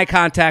making eye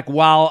contact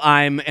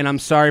and I'm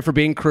sorry for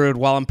being crude,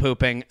 while I'm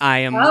pooping. I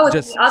am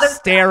just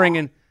staring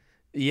and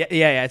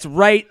yeah, it's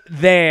right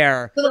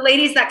there. So the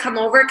ladies that come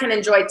over can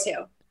enjoy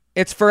too.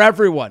 It's for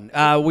everyone.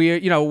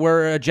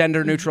 We're a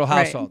gender neutral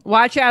household. Right.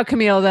 Watch out,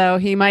 Camille. Though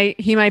he might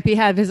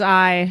have his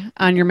eye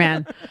on your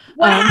man.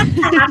 What has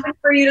to happen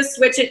for you to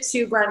switch it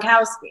to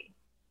Gronkowski?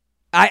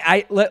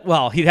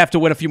 He'd have to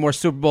win a few more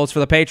Super Bowls for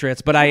the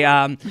Patriots, but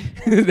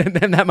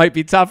then that might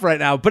be tough right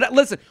now. But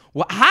listen,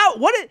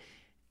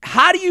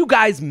 how do you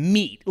guys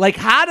meet?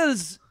 How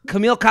does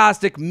Camille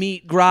Kostek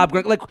meet Rob?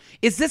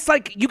 Is this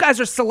you guys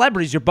are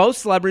celebrities? You're both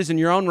celebrities in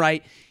your own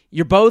right.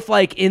 You're both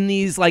in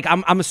these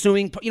I'm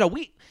assuming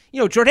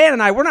Jordan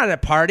and I, we're not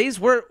at parties.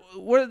 We're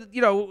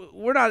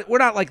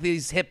not like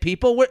these hip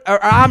people.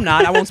 I'm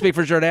not. I won't speak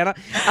for Jordana.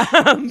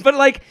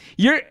 But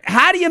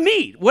how do you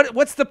meet?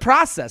 What's the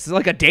process? Is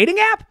it a dating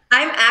app?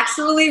 I'm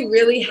actually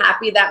really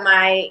happy that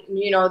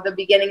the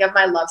beginning of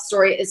my love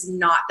story is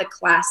not the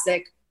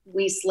classic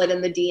we slid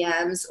in the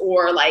DMs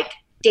or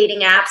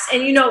dating apps,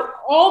 and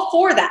all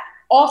for that.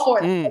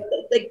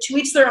 To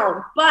each their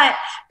own. But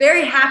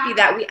very happy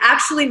that we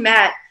actually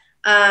met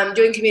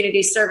doing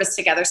community service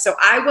together. So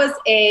I was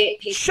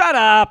Shut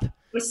up.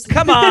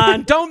 Come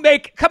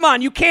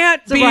on. You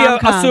can't be a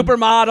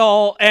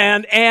supermodel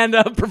and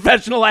a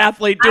professional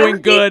athlete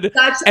doing good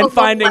and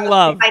finding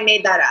love. I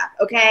made that up.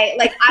 Okay.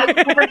 I would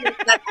never do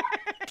that.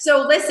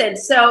 So listen,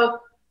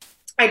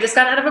 I just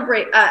got out of a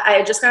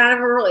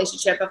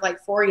relationship of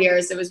 4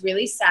 years. It was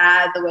really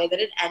sad the way that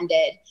it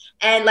ended.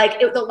 And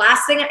the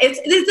last thing,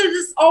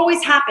 this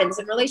always happens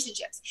in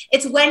relationships.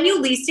 It's when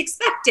you least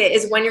expect it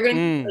is when you're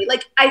going to,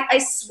 I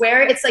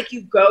swear it's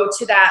you go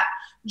to that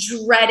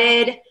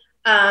dreaded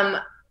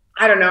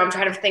I don't know, I'm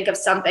trying to think of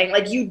something.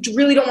 Like you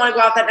really don't want to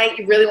go out that night.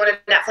 You really want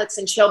to Netflix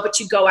and chill, but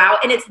you go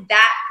out, and it's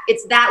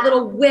that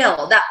little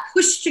will, that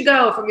push to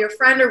go from your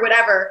friend or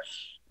whatever,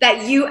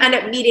 that you end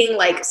up meeting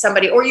like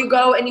somebody, or you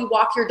go and you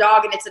walk your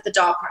dog and it's at the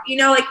dog park. You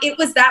know, like it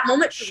was that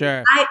moment for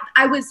Sure. me.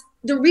 I was,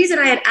 the reason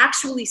I had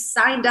actually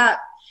signed up,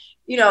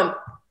 you know,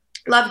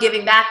 love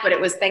giving back, but it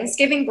was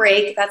Thanksgiving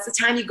break. That's the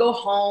time you go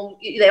home.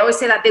 They always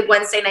say that big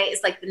Wednesday night is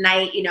like the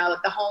night, you know,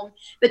 the town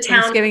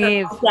Thanksgiving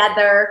Eve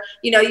together,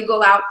 you know, you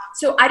go out.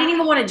 So I didn't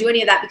even want to do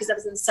any of that because I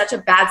was in such a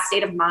bad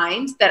state of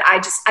mind that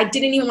I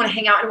didn't even want to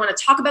hang out and want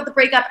to talk about the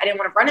breakup. I didn't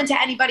want to run into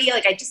anybody.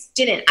 Like I just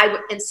didn't.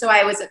 And so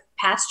I was a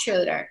past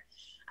cheerleader.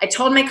 I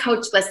told my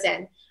coach,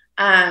 listen,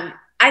 I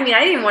mean, I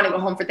didn't even want to go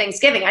home for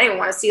Thanksgiving. I didn't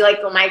want to see like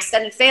my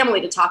extended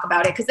family to talk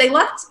about it because they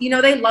loved, you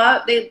know, they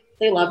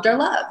loved our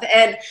love.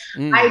 And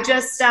I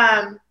just,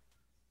 I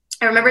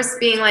remember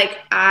being like,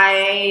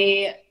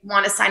 I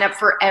want to sign up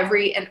for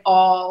every and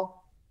all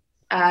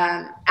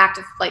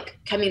active like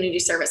community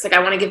service. Like I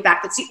want to give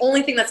back. That's the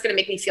only thing that's going to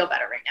make me feel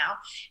better right now.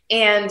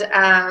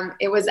 And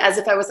it was as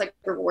if I was like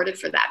rewarded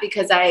for that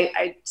because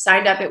I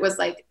signed up. It was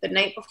like the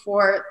night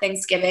before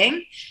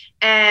Thanksgiving.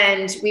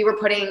 And we were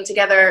putting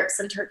together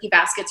some turkey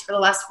baskets for the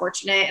less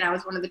fortunate. And I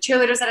was one of the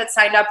cheerleaders that had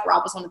signed up.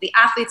 Rob was one of the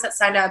athletes that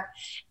signed up.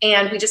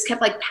 And we just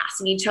kept like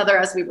passing each other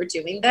as we were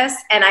doing this.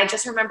 And I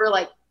just remember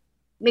like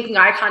making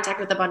eye contact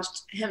with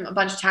him a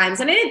bunch of times.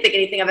 And I didn't think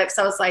anything of it.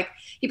 So I was like,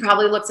 he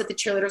probably looks at the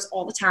cheerleaders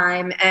all the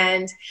time.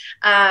 And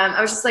I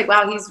was just like,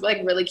 wow, he's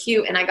like really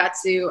cute. And I got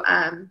to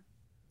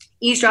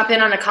eavesdrop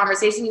in on a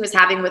conversation he was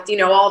having with, you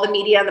know, all the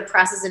media and the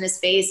press is in his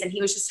face. And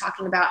he was just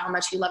talking about how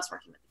much he loves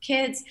working with the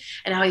kids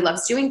and how he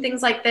loves doing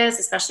things like this,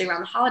 especially around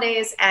the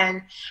holidays.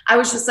 And I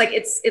was just like,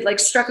 it like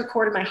struck a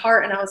chord in my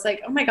heart. And I was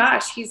like, oh my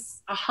gosh,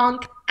 he's a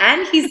hunk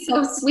and he's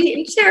so sweet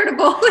and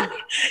charitable. You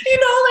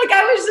know, like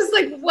I was just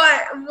like,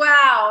 what?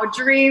 Wow,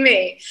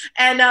 dreamy.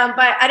 And,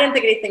 but I didn't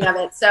think anything of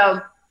it.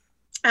 So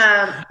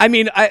I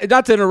mean,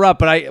 not to interrupt,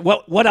 but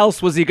what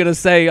else was he going to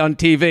say on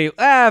TV?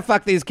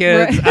 Fuck these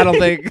kids. Right. I don't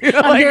think.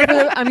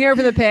 I'm here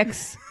for the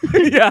pics.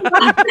 Yeah.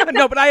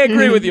 No, but I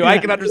agree with you. I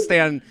can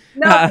understand.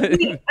 No,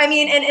 I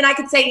mean, and I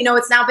could say, you know,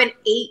 it's now been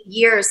 8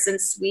 years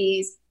since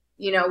we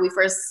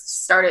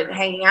first started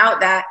hanging out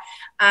that,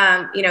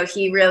 you know,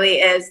 he really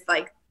is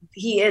like,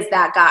 he is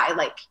that guy,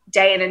 like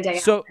day in and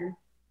day out.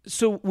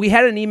 So we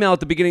had an email at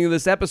the beginning of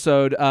this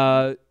episode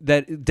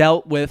that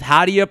dealt with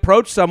how do you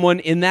approach someone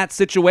in that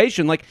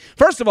situation? Like,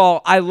 first of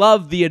all, I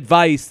love the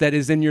advice that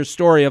is in your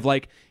story of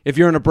like, if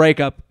you're in a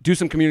breakup, do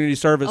some community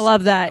service. I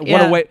love that.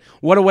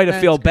 What a way to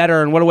feel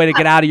better and what a way to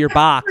get out of your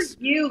box.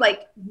 You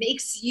like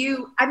makes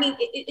you, I mean,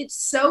 it's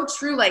so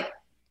true. Like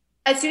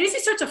as soon as you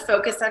start to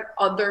focus on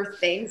other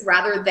things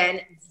rather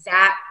than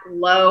that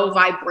low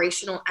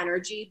vibrational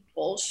energy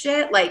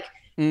bullshit, like,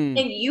 and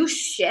you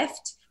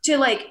shift to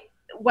like,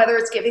 whether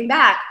it's giving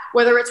back,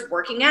 whether it's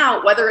working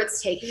out, whether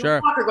it's taking a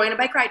walk or going on a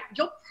bike ride,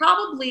 you'll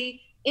probably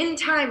in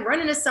time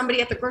run into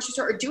somebody at the grocery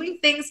store or doing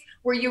things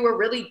where you were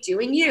really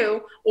doing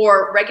you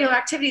or regular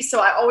activities. So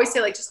I always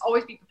say like, just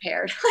always be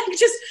prepared. Like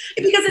just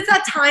because it's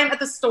that time at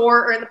the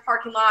store or in the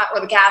parking lot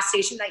or the gas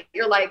station that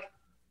you're like,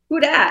 who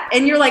dat?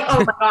 And you're like,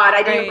 oh my God,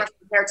 I didn't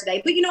prepare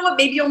today. But you know what?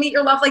 Maybe you'll meet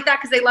your love like that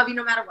because they love you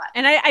no matter what.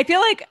 And I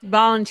feel like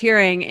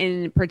volunteering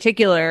in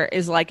particular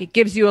is like, it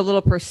gives you a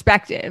little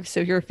perspective. So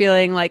if you're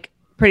feeling like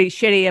pretty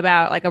shitty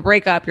about like a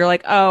breakup, you're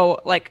like, oh,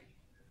 like,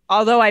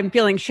 although I'm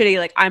feeling shitty,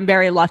 like I'm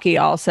very lucky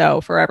also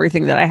for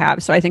everything that I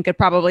have. So I think it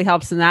probably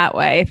helps in that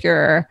way if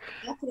you're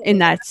in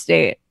that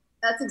state.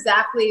 That's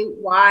exactly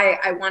why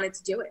I wanted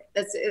to do it.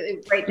 That's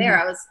right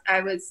there.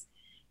 I was,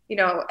 you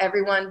know,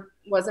 everyone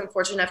wasn't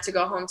fortunate enough to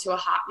go home to a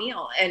hot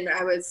meal. And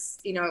I was,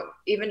 you know,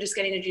 even just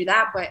getting to do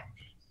that, but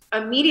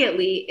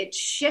immediately it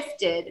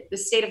shifted the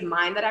state of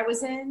mind that I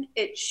was in.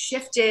 It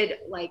shifted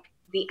like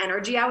the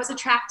energy I was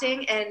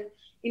attracting. And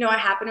you know, I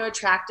happen to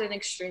attract an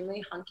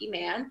extremely hunky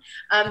man.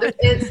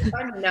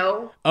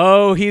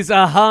 Oh, he's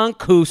a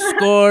hunk who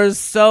scores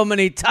so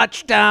many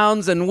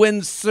touchdowns and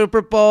wins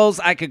Super Bowls.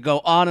 I could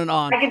go on and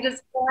on. I could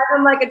just grab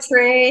him like a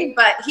tree,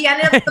 but he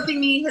ended up slipping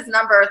me his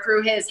number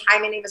through his "Hi,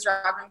 my name is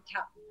Rob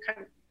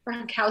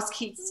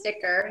Gronkowski"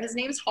 sticker. His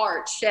name's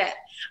hard shit.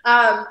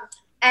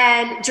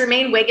 And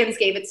Jermaine Wiggins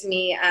gave it to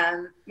me.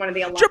 One of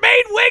the alumni.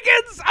 Jermaine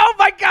Wiggins! Oh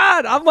my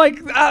God! I'm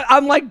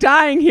like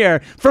dying here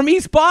from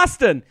East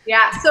Boston.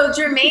 Yeah. So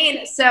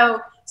Jermaine. So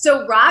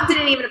Rob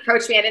didn't even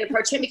approach me. I didn't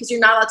approach him because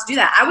you're not allowed to do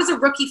that. I was a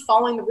rookie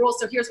following the rules.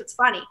 So here's what's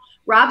funny.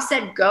 Rob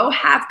said, "Go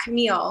have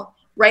Camille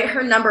write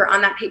her number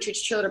on that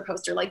Patriots cheerleader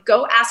poster. Like,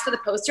 go ask for the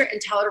poster and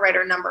tell her to write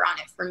her number on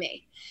it for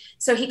me."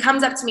 So he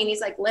comes up to me and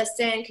he's like,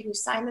 "Listen, can you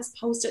sign this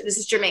poster?" This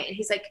is Jermaine. And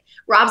he's like,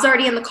 Rob's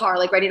already in the car,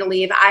 like ready to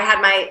leave. I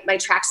had my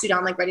tracksuit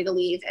on, like ready to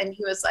leave. And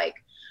he was like,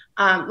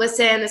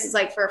 "Listen, this is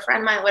like for a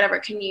friend of mine, whatever.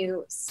 Can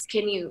you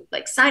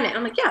like sign it?" And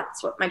I'm like, "Yeah,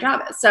 that's what my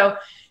job is." So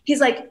he's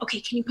like,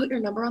 "Okay, can you put your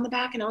number on the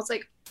back?" And I was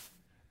like,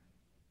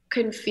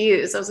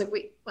 confused. I was like,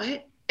 "Wait,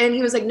 what?" And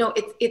he was like, "No,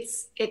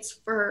 it's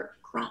for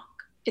Gronk."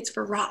 it's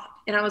for Rob.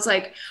 And I was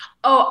like,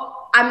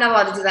 oh, I'm not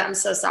allowed to do that. I'm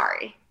so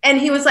sorry. And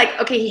he was like,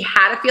 okay, he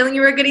had a feeling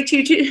you were a goody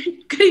two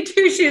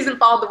shoes and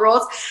followed the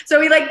rules.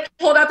 So he like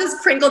pulled out this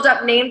crinkled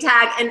up name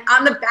tag, and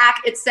on the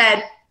back it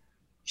said,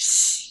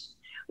 shh,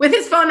 with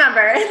his phone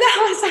number. And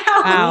that was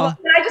how and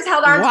I just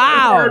held on to him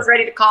and I was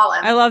ready to call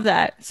him. I love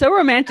that. So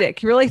romantic.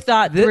 He really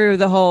thought through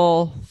the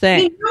whole thing.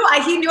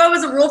 He knew I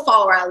was a rule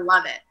follower. I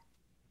love it.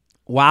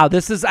 Wow.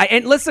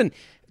 And listen,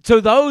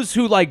 to those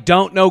who like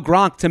don't know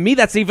Gronk, to me,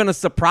 that's even a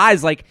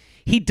surprise. Like,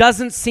 he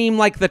doesn't seem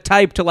like the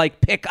type to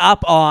like pick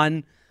up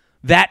on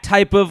that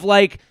type of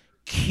like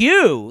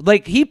cue.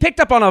 Like, he picked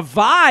up on a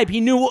vibe. He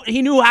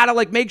knew how to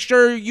like make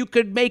sure you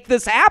could make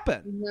this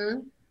happen. Mm-hmm.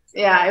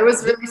 Yeah, it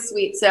was really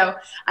sweet. So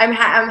I'm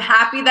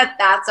happy that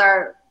that's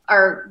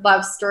our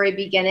love story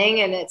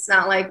beginning, and it's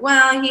not like,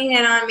 well, he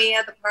hit on me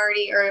at the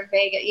party or in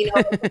Vegas, you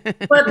know,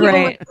 what people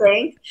would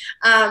think.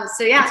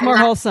 So yeah, it's more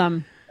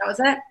wholesome. That was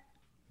it.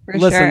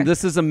 Listen,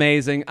 this is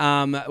amazing.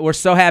 We're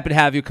so happy to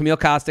have you, Camille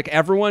Kostek.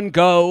 Everyone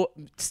go,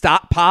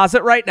 pause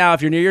it right now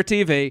if you're near your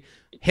TV.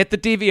 Hit the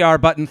DVR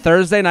button.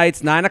 Thursday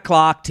nights, 9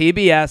 o'clock,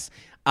 TBS.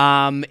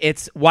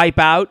 It's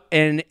Wipeout,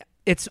 and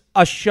it's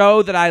a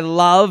show that I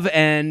love,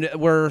 and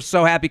we're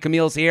so happy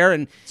Camille's here.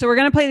 And so we're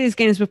going to play these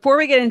games. Before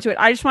we get into it,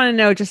 I just want to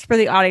know, just for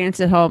the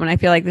audience at home, and I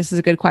feel like this is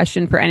a good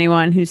question for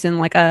anyone who's in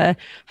like a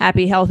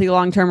happy, healthy,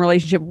 long-term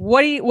relationship.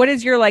 What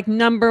is your like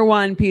number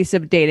one piece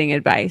of dating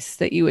advice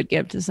that you would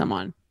give to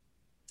someone?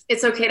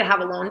 It's okay to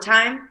have alone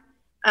time.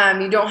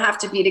 You don't have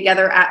to be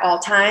together at all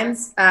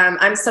times.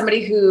 I'm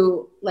somebody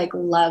who like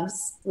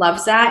loves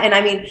that. And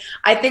I mean,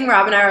 I think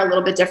Rob and I are a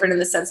little bit different in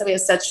the sense that we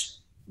have such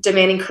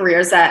demanding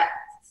careers that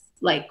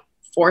like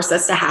force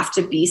us to have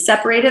to be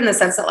separated, in the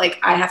sense that like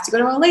I have to go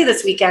to LA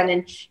this weekend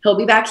and he'll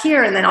be back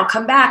here, and then I'll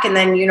come back, and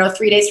then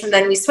 3 days from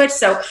then we switch.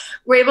 So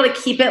we're able to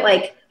keep it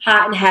like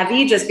hot and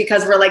heavy just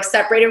because we're like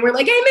separated. We're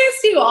like, I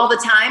miss you all the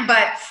time.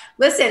 But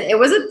listen, it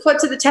was put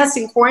to the test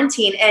in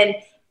quarantine, and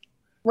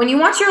when you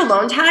want your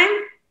alone time,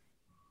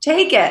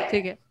 take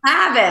it.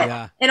 Have it.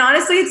 Yeah. And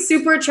honestly, it's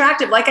super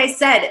attractive. Like I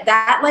said,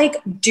 that like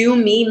do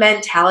me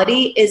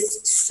mentality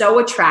is so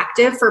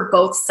attractive for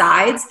both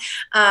sides.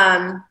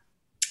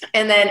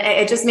 And then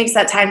it just makes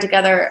that time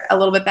together a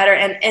little bit better.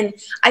 And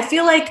I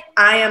feel like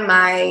I am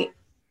my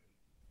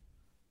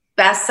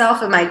best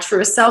self and my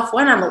truest self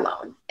when I'm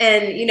alone.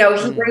 And,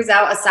 he brings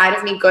out a side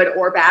of me, good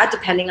or bad,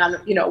 depending on,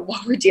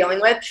 what we're dealing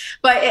with.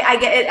 But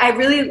I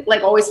really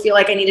like always feel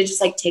like I need to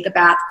just like take a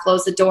bath,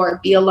 close the door,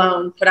 be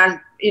alone, put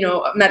on,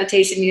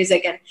 meditation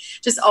music, and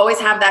just always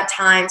have that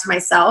time to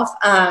myself.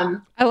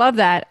 I love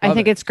that. I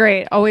think it's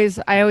great. I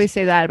always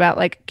say that about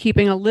like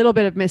keeping a little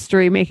bit of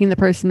mystery, making the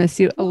person miss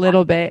you a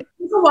little bit.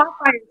 You can walk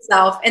by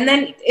yourself, and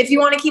then if you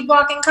want to keep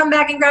walking, come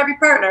back and grab your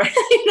partner.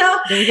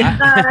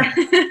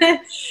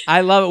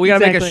 I love it. We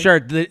gotta make a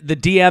shirt. The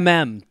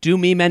DMM, do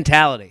me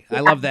mentality. I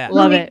love that.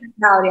 Love it.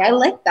 Mentality. I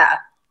like that.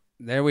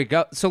 There we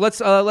go. So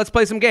let's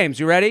play some games.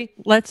 You ready?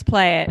 Let's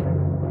play it.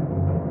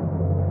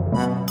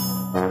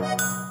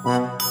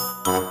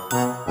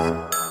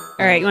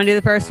 All right, you want to do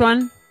the first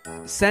one?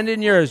 Send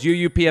in yours,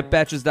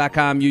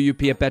 uup@betches.com,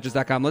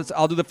 uup@betches.com.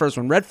 I'll do the first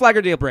one. Red flag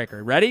or deal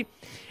breaker. Ready?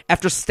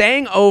 After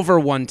staying over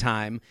one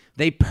time,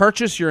 they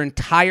purchase your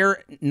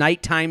entire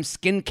nighttime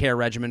skincare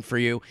regimen for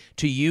you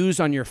to use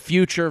on your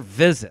future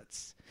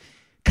visits.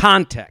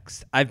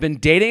 Context. I've been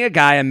dating a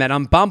guy I met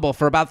on Bumble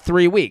for about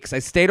 3 weeks. I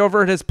stayed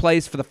over at his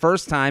place for the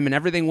first time, and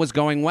everything was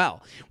going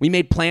well. We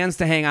made plans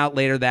to hang out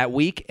later that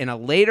week. In a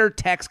later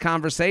text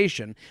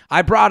conversation,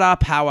 I brought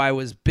up how I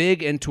was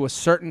big into a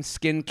certain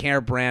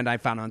skincare brand I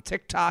found on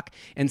TikTok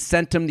and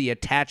sent him the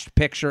attached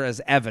picture as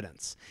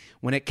evidence.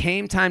 When it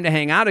came time to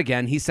hang out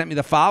again, he sent me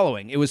the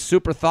following. It was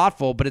super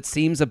thoughtful, but it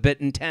seems a bit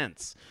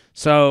intense.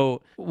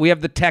 So we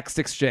have the text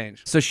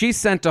exchange. So she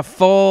sent a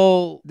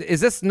full. Is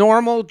this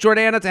normal,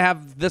 Jordana, to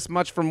have this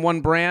much from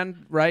one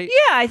brand, right?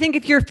 Yeah, I think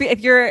if you're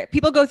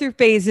people go through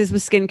phases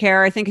with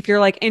skincare. I think if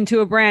you're like into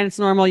a brand, it's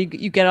normal. You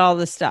get all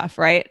this stuff,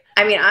 right?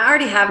 I mean, I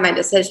already have my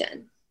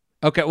decision.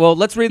 Okay, well,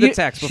 let's read the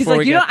text before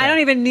we get there. I don't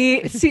even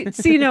need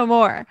see no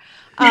more.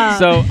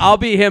 So I'll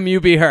be him,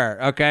 you be her.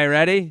 Okay,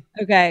 ready?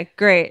 Okay,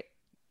 great.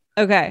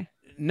 Okay.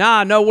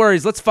 Nah, no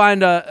worries. Let's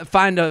find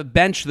a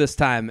bench this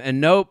time. And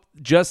nope,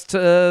 just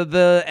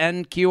the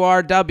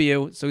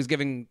NQRW. So he's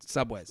giving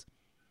Subways.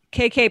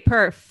 KK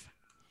Perf.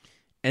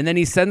 And then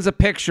he sends a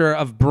picture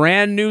of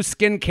brand new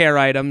skincare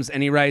items,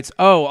 and he writes,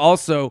 "Oh,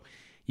 also,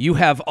 you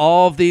have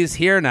all of these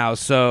here now."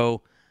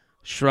 So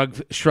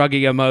shruggy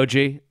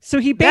emoji. So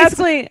he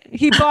basically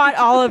he bought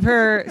all of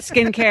her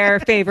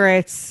skincare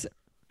favorites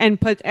and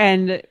put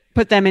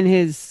them in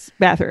his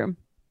bathroom.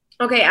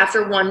 Okay,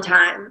 after one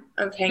time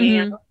of hanging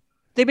out.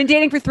 They've been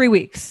dating for 3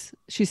 weeks,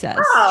 she says.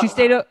 Oh. She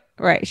stayed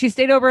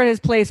over at his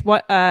place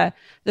the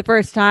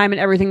first time, and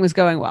everything was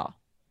going well.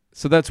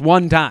 So that's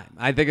one time.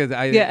 I think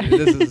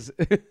this is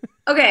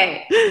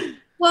okay.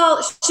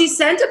 Well, she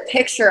sent a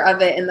picture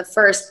of it in the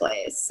first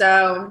place.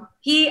 So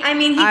he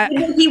did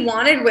what he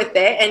wanted with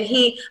it, and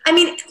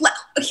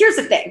here's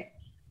the thing.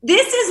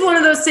 This is one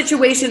of those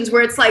situations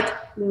where it's like,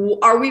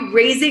 are we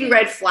raising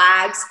red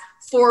flags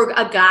for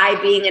a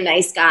guy being a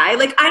nice guy.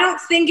 Like, I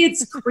don't think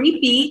it's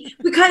creepy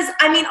because,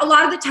 I mean, a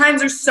lot of the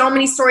times there's so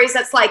many stories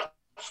that's like,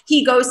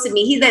 he ghosted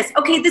me, he this.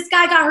 Okay, this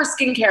guy got her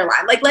skincare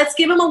line. Like, let's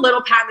give him a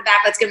little pat in the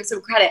back. Let's give him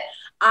some credit.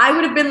 I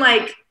would have been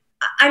like,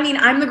 I mean,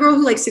 I'm the girl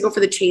who likes to go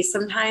for the chase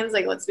sometimes.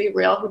 Like, let's be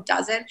real, who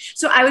doesn't?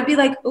 So I would be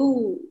like,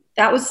 ooh,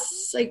 that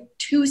was like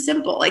too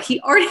simple. Like,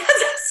 he already has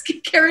a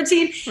skincare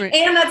routine, right.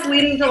 And that's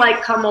leading to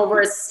like come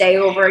over, stay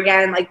over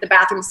again, like the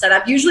bathroom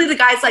setup. Usually the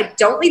guy's like,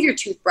 don't leave your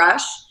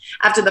toothbrush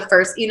after the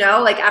first,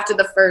 like after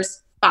the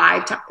first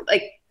 5 times,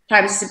 like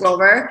times to go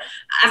over,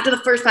 after the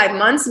first 5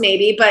 months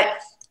maybe. But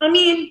I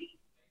mean,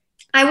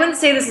 I wouldn't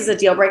say this is a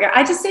deal breaker.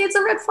 I just say it's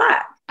a red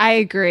flag. I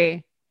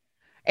agree.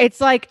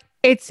 It's like,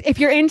 if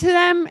you're into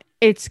them,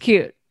 it's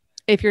cute.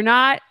 If you're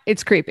not,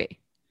 it's creepy.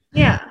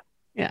 Yeah.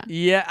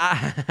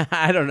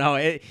 I don't know.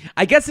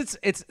 I guess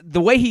it's the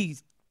way he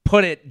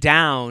put it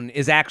down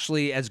is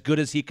actually as good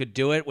as he could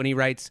do it when he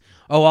writes,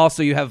 oh,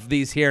 also you have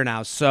these here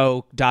now.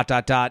 So ...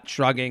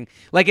 shrugging.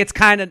 Like, it's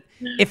kind of,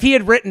 if he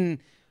had written,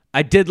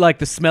 I did like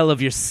the smell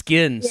of your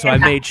skin, so I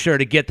made sure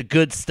to get the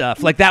good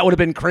stuff. Like, that would have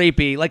been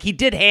creepy. Like, he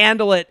did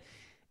handle it.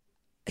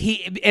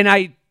 And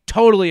I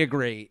totally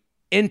agree.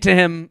 Into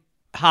him,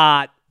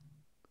 hot.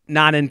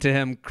 Not into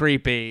him,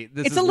 creepy.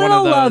 It's a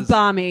little love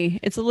bomby.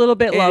 It's a little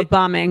bit love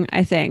bombing,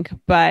 I think,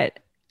 but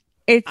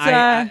it's.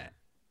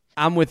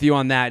 I'm with you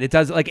on that. It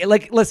does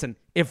like listen.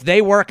 If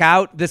they work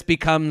out, this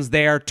becomes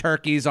their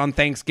turkeys on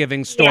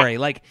Thanksgiving story. Yeah.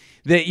 Like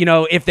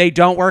if they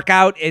don't work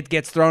out, it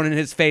gets thrown in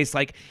his face.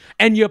 Like,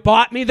 and you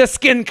bought me the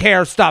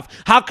skincare stuff.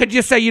 How could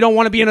you say you don't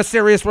want to be in a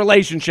serious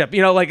relationship?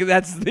 Like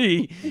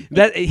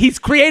that he's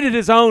created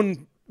his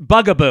own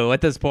bugaboo at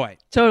this point.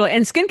 Totally,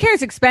 and skincare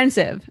is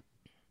expensive.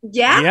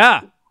 Yeah.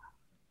 Yeah.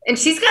 And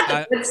she's got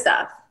the good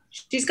stuff.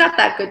 She's got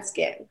that good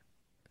skin.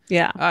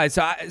 Yeah. All right.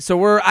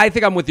 So I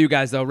think I'm with you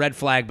guys though. Red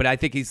flag, but I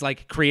think he's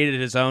like created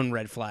his own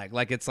red flag.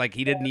 Like, it's like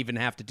he didn't even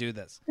have to do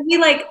this. He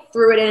like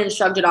threw it in and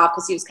shrugged it off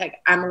because he was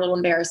like, I'm a little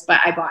embarrassed, but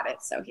I bought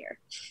it. So here.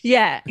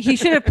 Yeah. He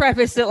should have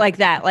prefaced it like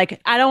that.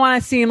 Like, I don't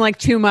want to seem like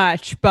too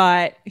much,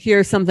 but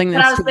here's something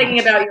that's I was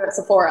thinking about you at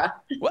Sephora.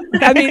 Well,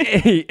 I mean,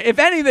 if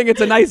anything, it's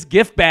a nice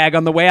gift bag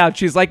on the way out.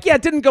 She's like, yeah,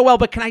 it didn't go well,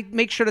 but can I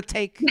make sure to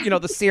take,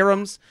 the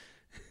serums?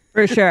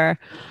 For sure.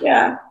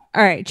 Yeah.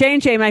 All right.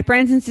 J&J, my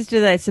friends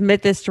insisted that I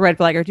submit this to Red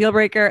Flag or Deal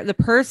Breaker. The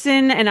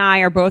person and I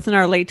are both in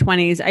our late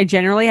 20s. I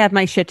generally have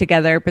my shit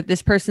together, but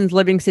this person's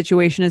living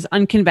situation is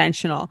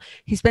unconventional.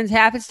 He spends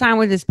half his time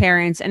with his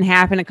parents and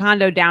half in a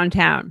condo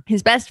downtown.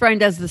 His best friend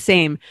does the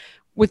same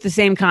with the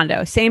same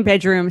condo, same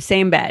bedroom,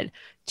 same bed.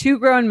 2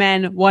 grown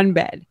men, 1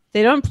 bed.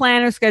 They don't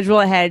plan or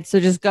schedule ahead, so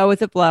just go with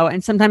the flow.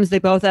 And sometimes they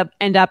both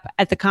end up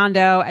at the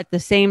condo at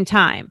the same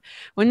time.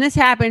 When this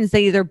happens,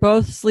 they either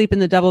both sleep in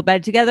the double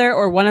bed together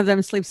or one of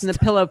them sleeps in the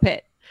pillow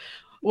pit.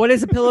 What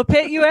is a pillow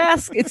pit, you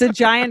ask? It's a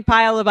giant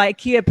pile of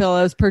IKEA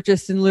pillows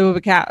purchased in lieu of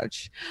a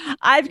couch.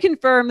 I've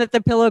confirmed that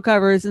the pillow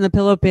covers in the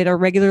pillow pit are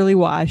regularly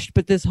washed,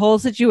 but this whole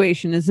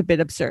situation is a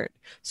bit absurd.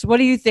 So what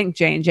do you think,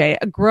 J&J?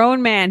 A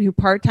grown man who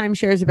part-time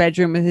shares a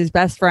bedroom with his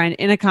best friend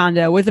in a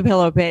condo with a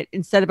pillow pit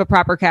instead of a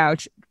proper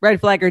couch,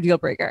 red flag or deal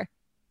breaker?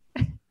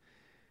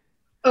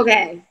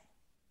 Okay.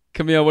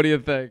 Camille, what do you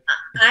think?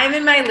 I'm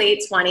in my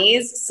late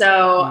 20s,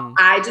 so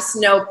I just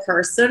know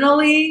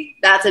personally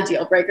that's a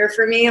deal breaker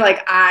for me.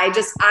 Like,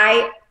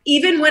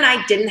 even when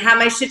I didn't have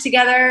my shit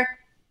together,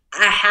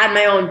 I had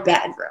my own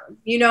bedroom.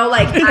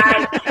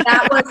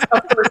 That was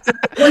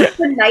was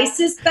the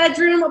nicest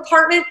bedroom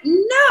apartment?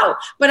 No,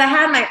 but I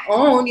had my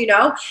own.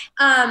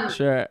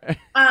 Sure.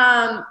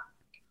 I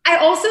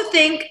also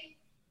think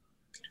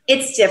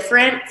it's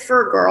different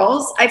for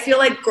girls. I feel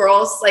like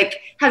girls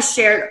like have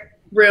shared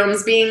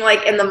rooms. Being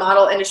like in the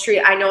model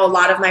industry, I know a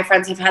lot of my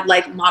friends have had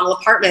like model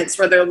apartments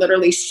where they're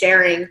literally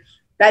sharing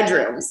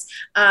bedrooms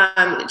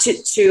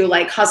to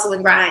like hustle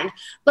and grind.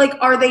 Like,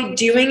 are they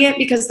doing it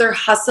because they're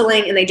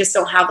hustling and they just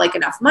don't have like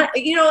enough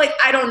money?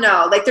 I don't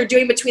know. Like, they're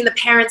doing between the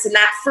parents and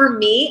that. For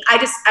me, I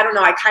don't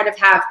know. I kind of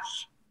have,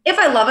 if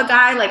I love a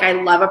guy, like I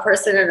love a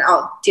person and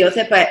I'll deal with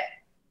it. But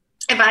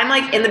if I'm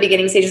like in the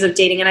beginning stages of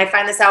dating and I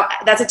find this out,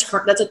 that's a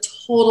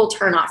total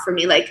turn off for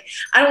me. Like,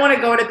 I don't want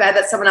to go to bed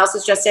that someone else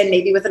was just in,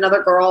 maybe with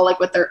another girl, like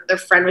with their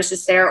friend was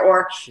just there,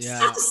 or just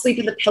have to sleep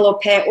in the pillow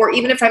pit. Or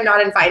even if I'm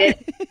not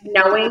invited,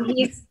 knowing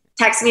he's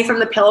texting me from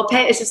the pillow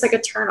pit is just like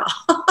a turn off.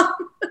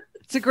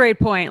 It's a great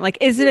point. Like,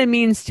 is it a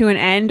means to an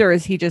end, or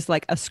is he just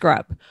like a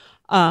scrub? Is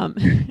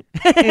kind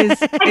of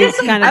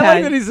I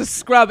like that he's a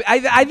scrub.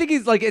 I think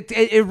he's like,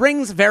 it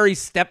rings very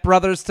Step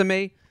Brothers to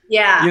me.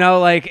 Yeah.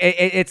 Like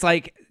it's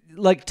like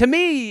to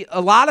me,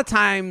 a lot of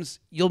times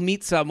you'll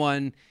meet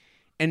someone,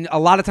 and a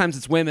lot of times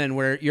it's women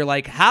where you're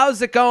like,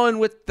 how's it going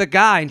with the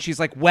guy? And she's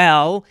like,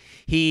 well,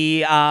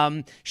 he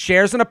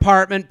shares an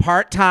apartment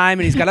part-time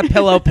and he's got a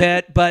pillow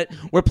pit, but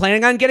we're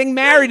planning on getting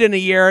married in a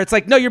year. It's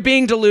like, no, you're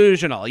being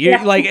delusional. If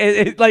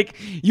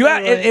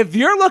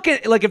you're looking,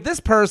 like, if this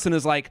person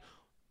is like,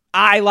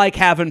 I like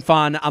having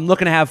fun, I'm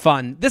looking to have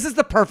fun, this is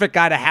the perfect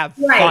guy to have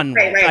fun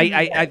with.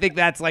 I think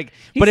that's like,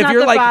 he's but if not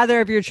you're the like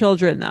father of your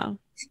children though.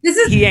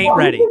 he ain't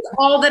ready. This is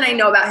all that I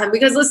know about him,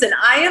 because listen,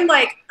 I am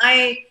like,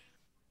 I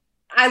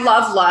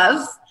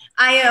love.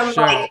 I am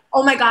like,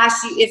 oh my gosh,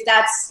 if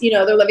that's,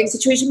 their living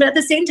situation. But at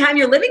the same time,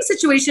 your living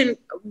situation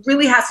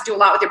really has to do a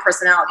lot with your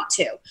personality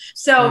too.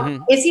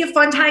 So is he a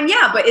fun time?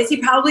 Yeah. But is he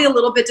probably a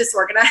little bit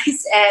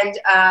disorganized and,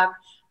 I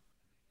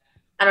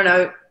don't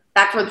know,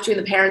 back and forth between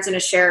the parents in a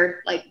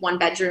shared, like, one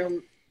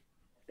bedroom?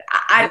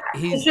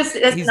 He's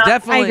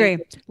definitely. I agree.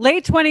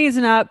 Late 20s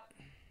and up.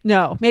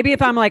 No, maybe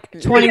if I'm like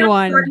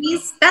 21.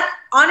 30s, that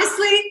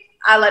honestly,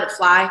 I let it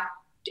fly.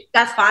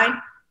 That's fine.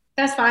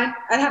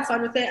 I'd have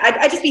fun with it.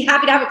 I'd just be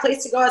happy to have a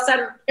place to go outside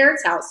of a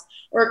parents' house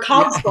or a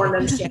college dorm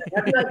and shit.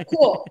 I'd be like,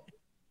 cool.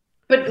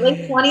 But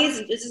late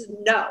 20s, this is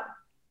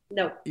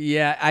no.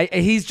 Yeah,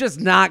 he's just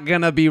not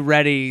gonna be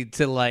ready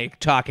to like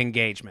talk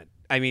engagement.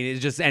 I mean,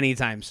 it's just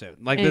anytime soon.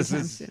 Like anytime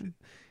this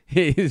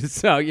is.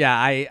 So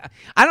yeah,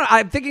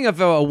 I'm thinking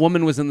if a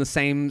woman was in the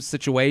same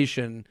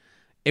situation,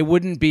 it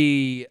wouldn't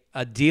be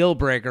a deal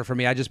breaker for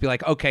me. I'd just be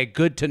like, okay,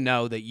 good to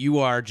know that you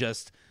are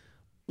just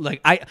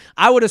like,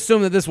 I would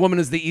assume that this woman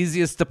is the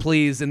easiest to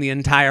please in the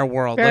entire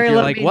world. Very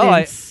like you're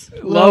like,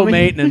 low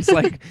maintenance.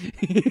 Like,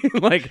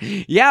 like,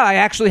 yeah, I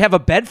actually have a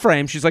bed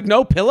frame. She's like,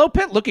 no pillow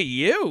pit. Look at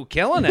you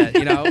killing it.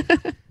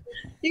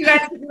 You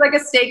guys do like a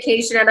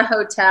staycation at a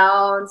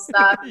hotel and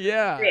stuff.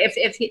 Yeah.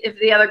 If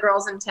the other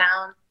girl's in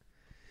town.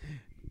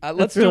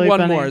 Let's do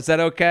one more. Is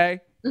that okay?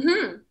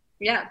 Mm-hmm.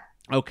 Yeah.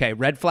 Okay,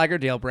 red flag or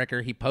deal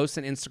breaker. He posts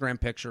an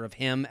Instagram picture of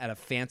him at a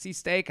fancy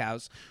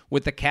steakhouse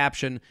with the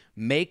caption,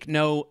 "Make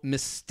no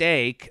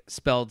mistake,"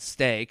 spelled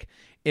steak.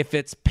 "If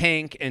it's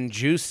pink and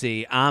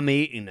juicy, I'm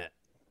eating it."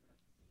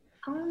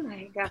 Oh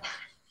my God.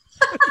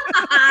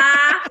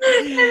 That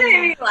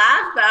made me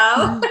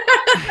laugh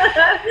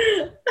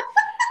though.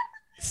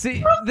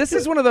 See, this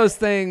is one of those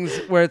things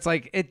where it's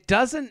like, it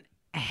doesn't,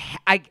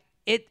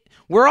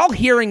 we're all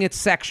hearing it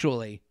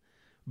sexually,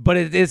 but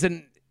it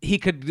isn't. He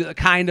could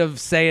kind of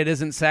say it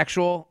isn't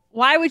sexual.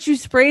 Why would you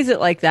phrase it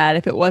like that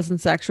if it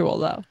wasn't sexual,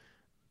 though?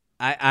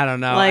 I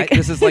don't know.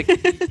 This is like,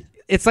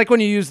 it's like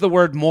when you use the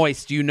word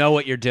moist, you know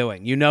what you're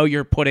doing. You know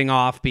you're putting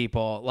off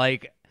people.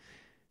 Like,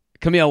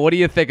 Camille, what do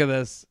you think of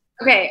this?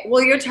 Okay,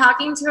 well, you're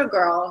talking to a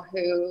girl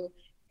who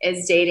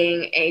is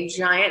dating a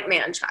giant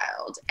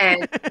man-child.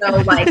 And so,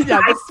 like,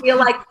 I feel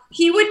like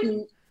he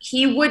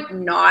would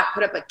not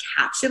put up a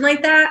caption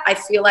like that. I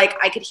feel like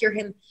I could hear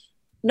him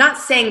not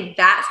saying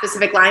that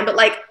specific line, but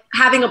like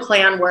having a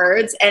play on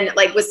words and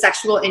like with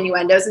sexual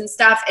innuendos and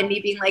stuff, and me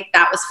being like,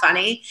 that was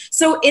funny.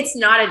 So it's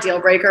not a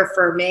deal breaker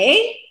for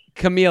me.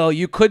 Camille,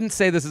 you couldn't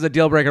say this is a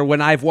deal breaker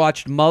when I've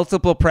watched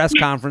multiple press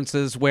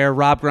conferences where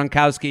Rob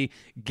Gronkowski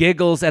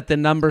giggles at the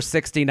number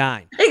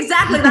 69.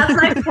 Exactly. That's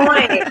my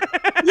point.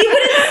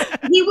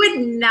 He would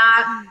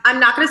not. I'm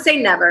not going to say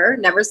never.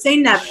 Never say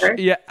never.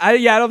 Yeah, I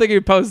don't think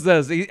he'd post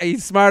this.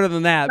 He's smarter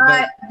than that.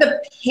 But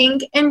the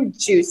pink and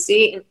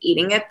juicy and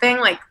eating it thing,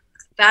 like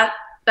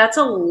that's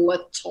a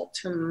little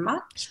too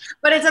much.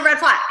 But it's a red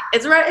flag.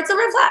 It's a red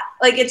flag.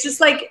 Like, it's just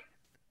like,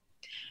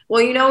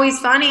 well, he's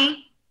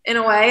funny in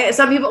a way.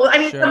 Some people,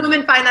 some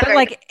women find that. But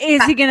like,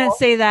 is he going to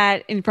say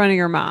that in front of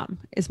your mom?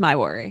 Is my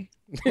worry.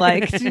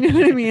 Like, do you know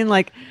what I mean?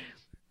 Like,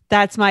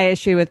 that's my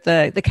issue with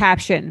the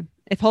caption.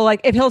 If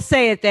he'll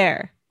say it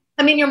there.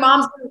 I mean, your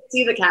mom's going to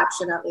see the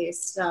caption at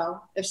least.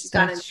 So if she's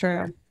got That's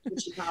true.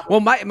 Well,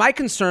 my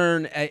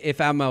concern,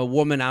 if I'm a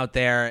woman out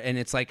there, and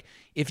it's like,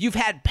 if you've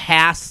had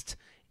past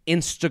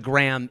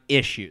Instagram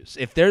issues,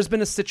 if there's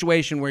been a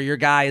situation where your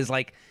guy is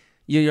like,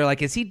 you're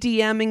like, is he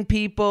DMing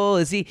people?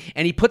 Is he?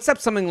 And he puts up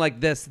something like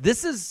this.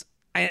 This is,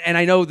 and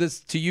I know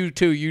this to you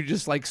too. You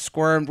just like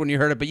squirmed when you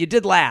heard it, but you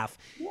did laugh.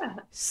 Yeah.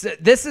 So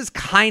this is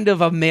kind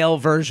of a male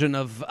version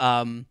of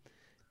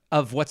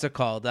what's it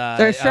called?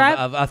 Thirst trap?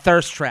 Of a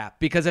thirst trap.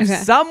 Because if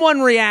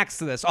someone reacts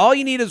to this, all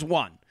you need is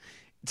one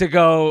to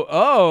go,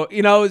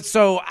 oh,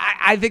 so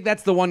I think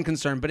that's the one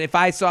concern. But if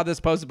I saw this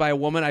posted by a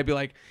woman, I'd be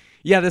like,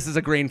 yeah, this is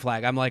a green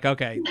flag. I'm like,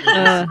 okay.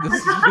 Yeah.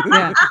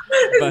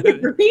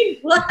 Green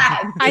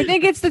flag. I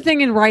think it's the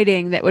thing in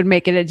writing that would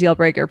make it a deal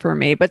breaker for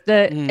me. But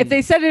if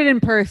they said it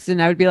in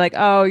person, I would be like,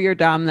 oh, you're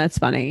dumb. That's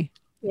funny.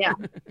 Yeah.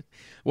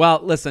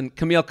 Well, listen,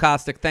 Camille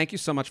Kostek, thank you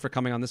so much for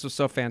coming on. This was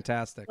so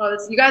fantastic. Oh,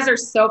 you guys are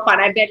so fun.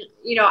 I've been,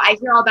 I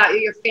hear all about you.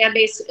 Your fan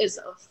base is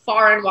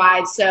far and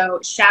wide. So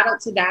shout out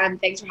to them.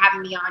 Thanks for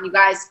having me on. You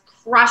guys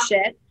crush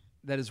it.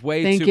 That is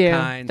way Thank too you.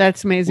 kind.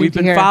 That's amazing. We've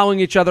been following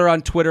each other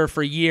on Twitter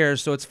for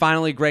years, so it's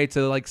finally great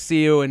to like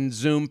see you in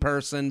Zoom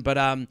person.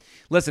 But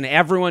listen,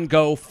 everyone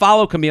go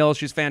follow Camille.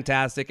 She's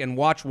fantastic. And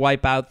watch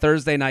Wipeout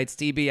Thursday nights,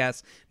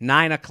 TBS,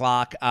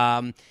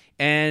 9:00.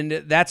 And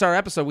that's our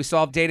episode. We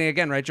solved dating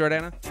again, right,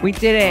 Jordana? We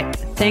did it.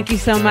 Thank you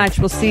so much.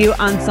 We'll see you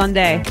on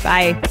Sunday.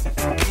 Bye.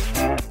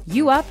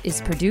 You Up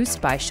is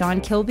produced by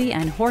Sean Kilby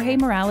and Jorge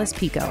Morales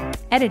Pico.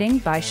 Editing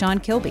by Sean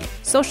Kilby.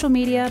 Social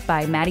media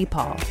by Maddie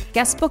Paul.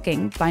 Guest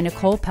booking by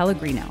Nicole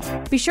Pellegrino.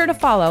 Be sure to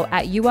follow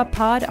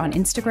 @YouUpPod on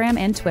Instagram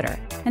and Twitter.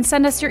 And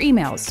send us your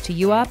emails to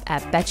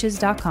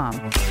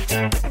youup@betches.com.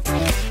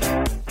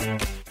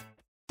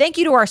 Thank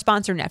you to our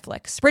sponsor,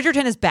 Netflix.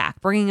 Bridgerton is back,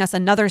 bringing us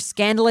another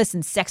scandalous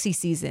and sexy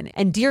season.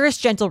 And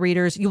dearest gentle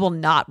readers, you will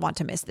not want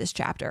to miss this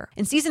chapter.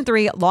 In season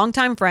 3,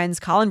 longtime friends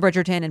Colin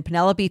Bridgerton and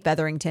Penelope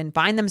Featherington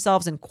find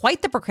themselves in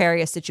quite the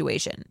precarious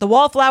situation. The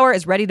wallflower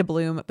is ready to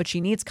bloom, but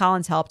she needs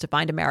Colin's help to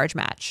find a marriage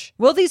match.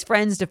 Will these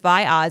friends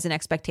defy odds and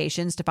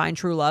expectations to find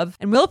true love?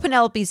 And will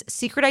Penelope's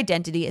secret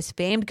identity as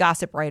famed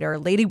gossip writer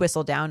Lady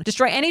Whistledown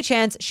destroy any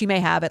chance she may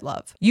have at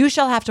love? You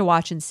shall have to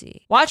watch and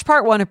see. Watch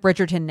part 1 of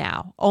Bridgerton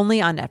now,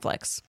 only on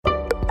Netflix.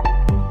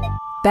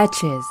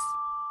 Betches.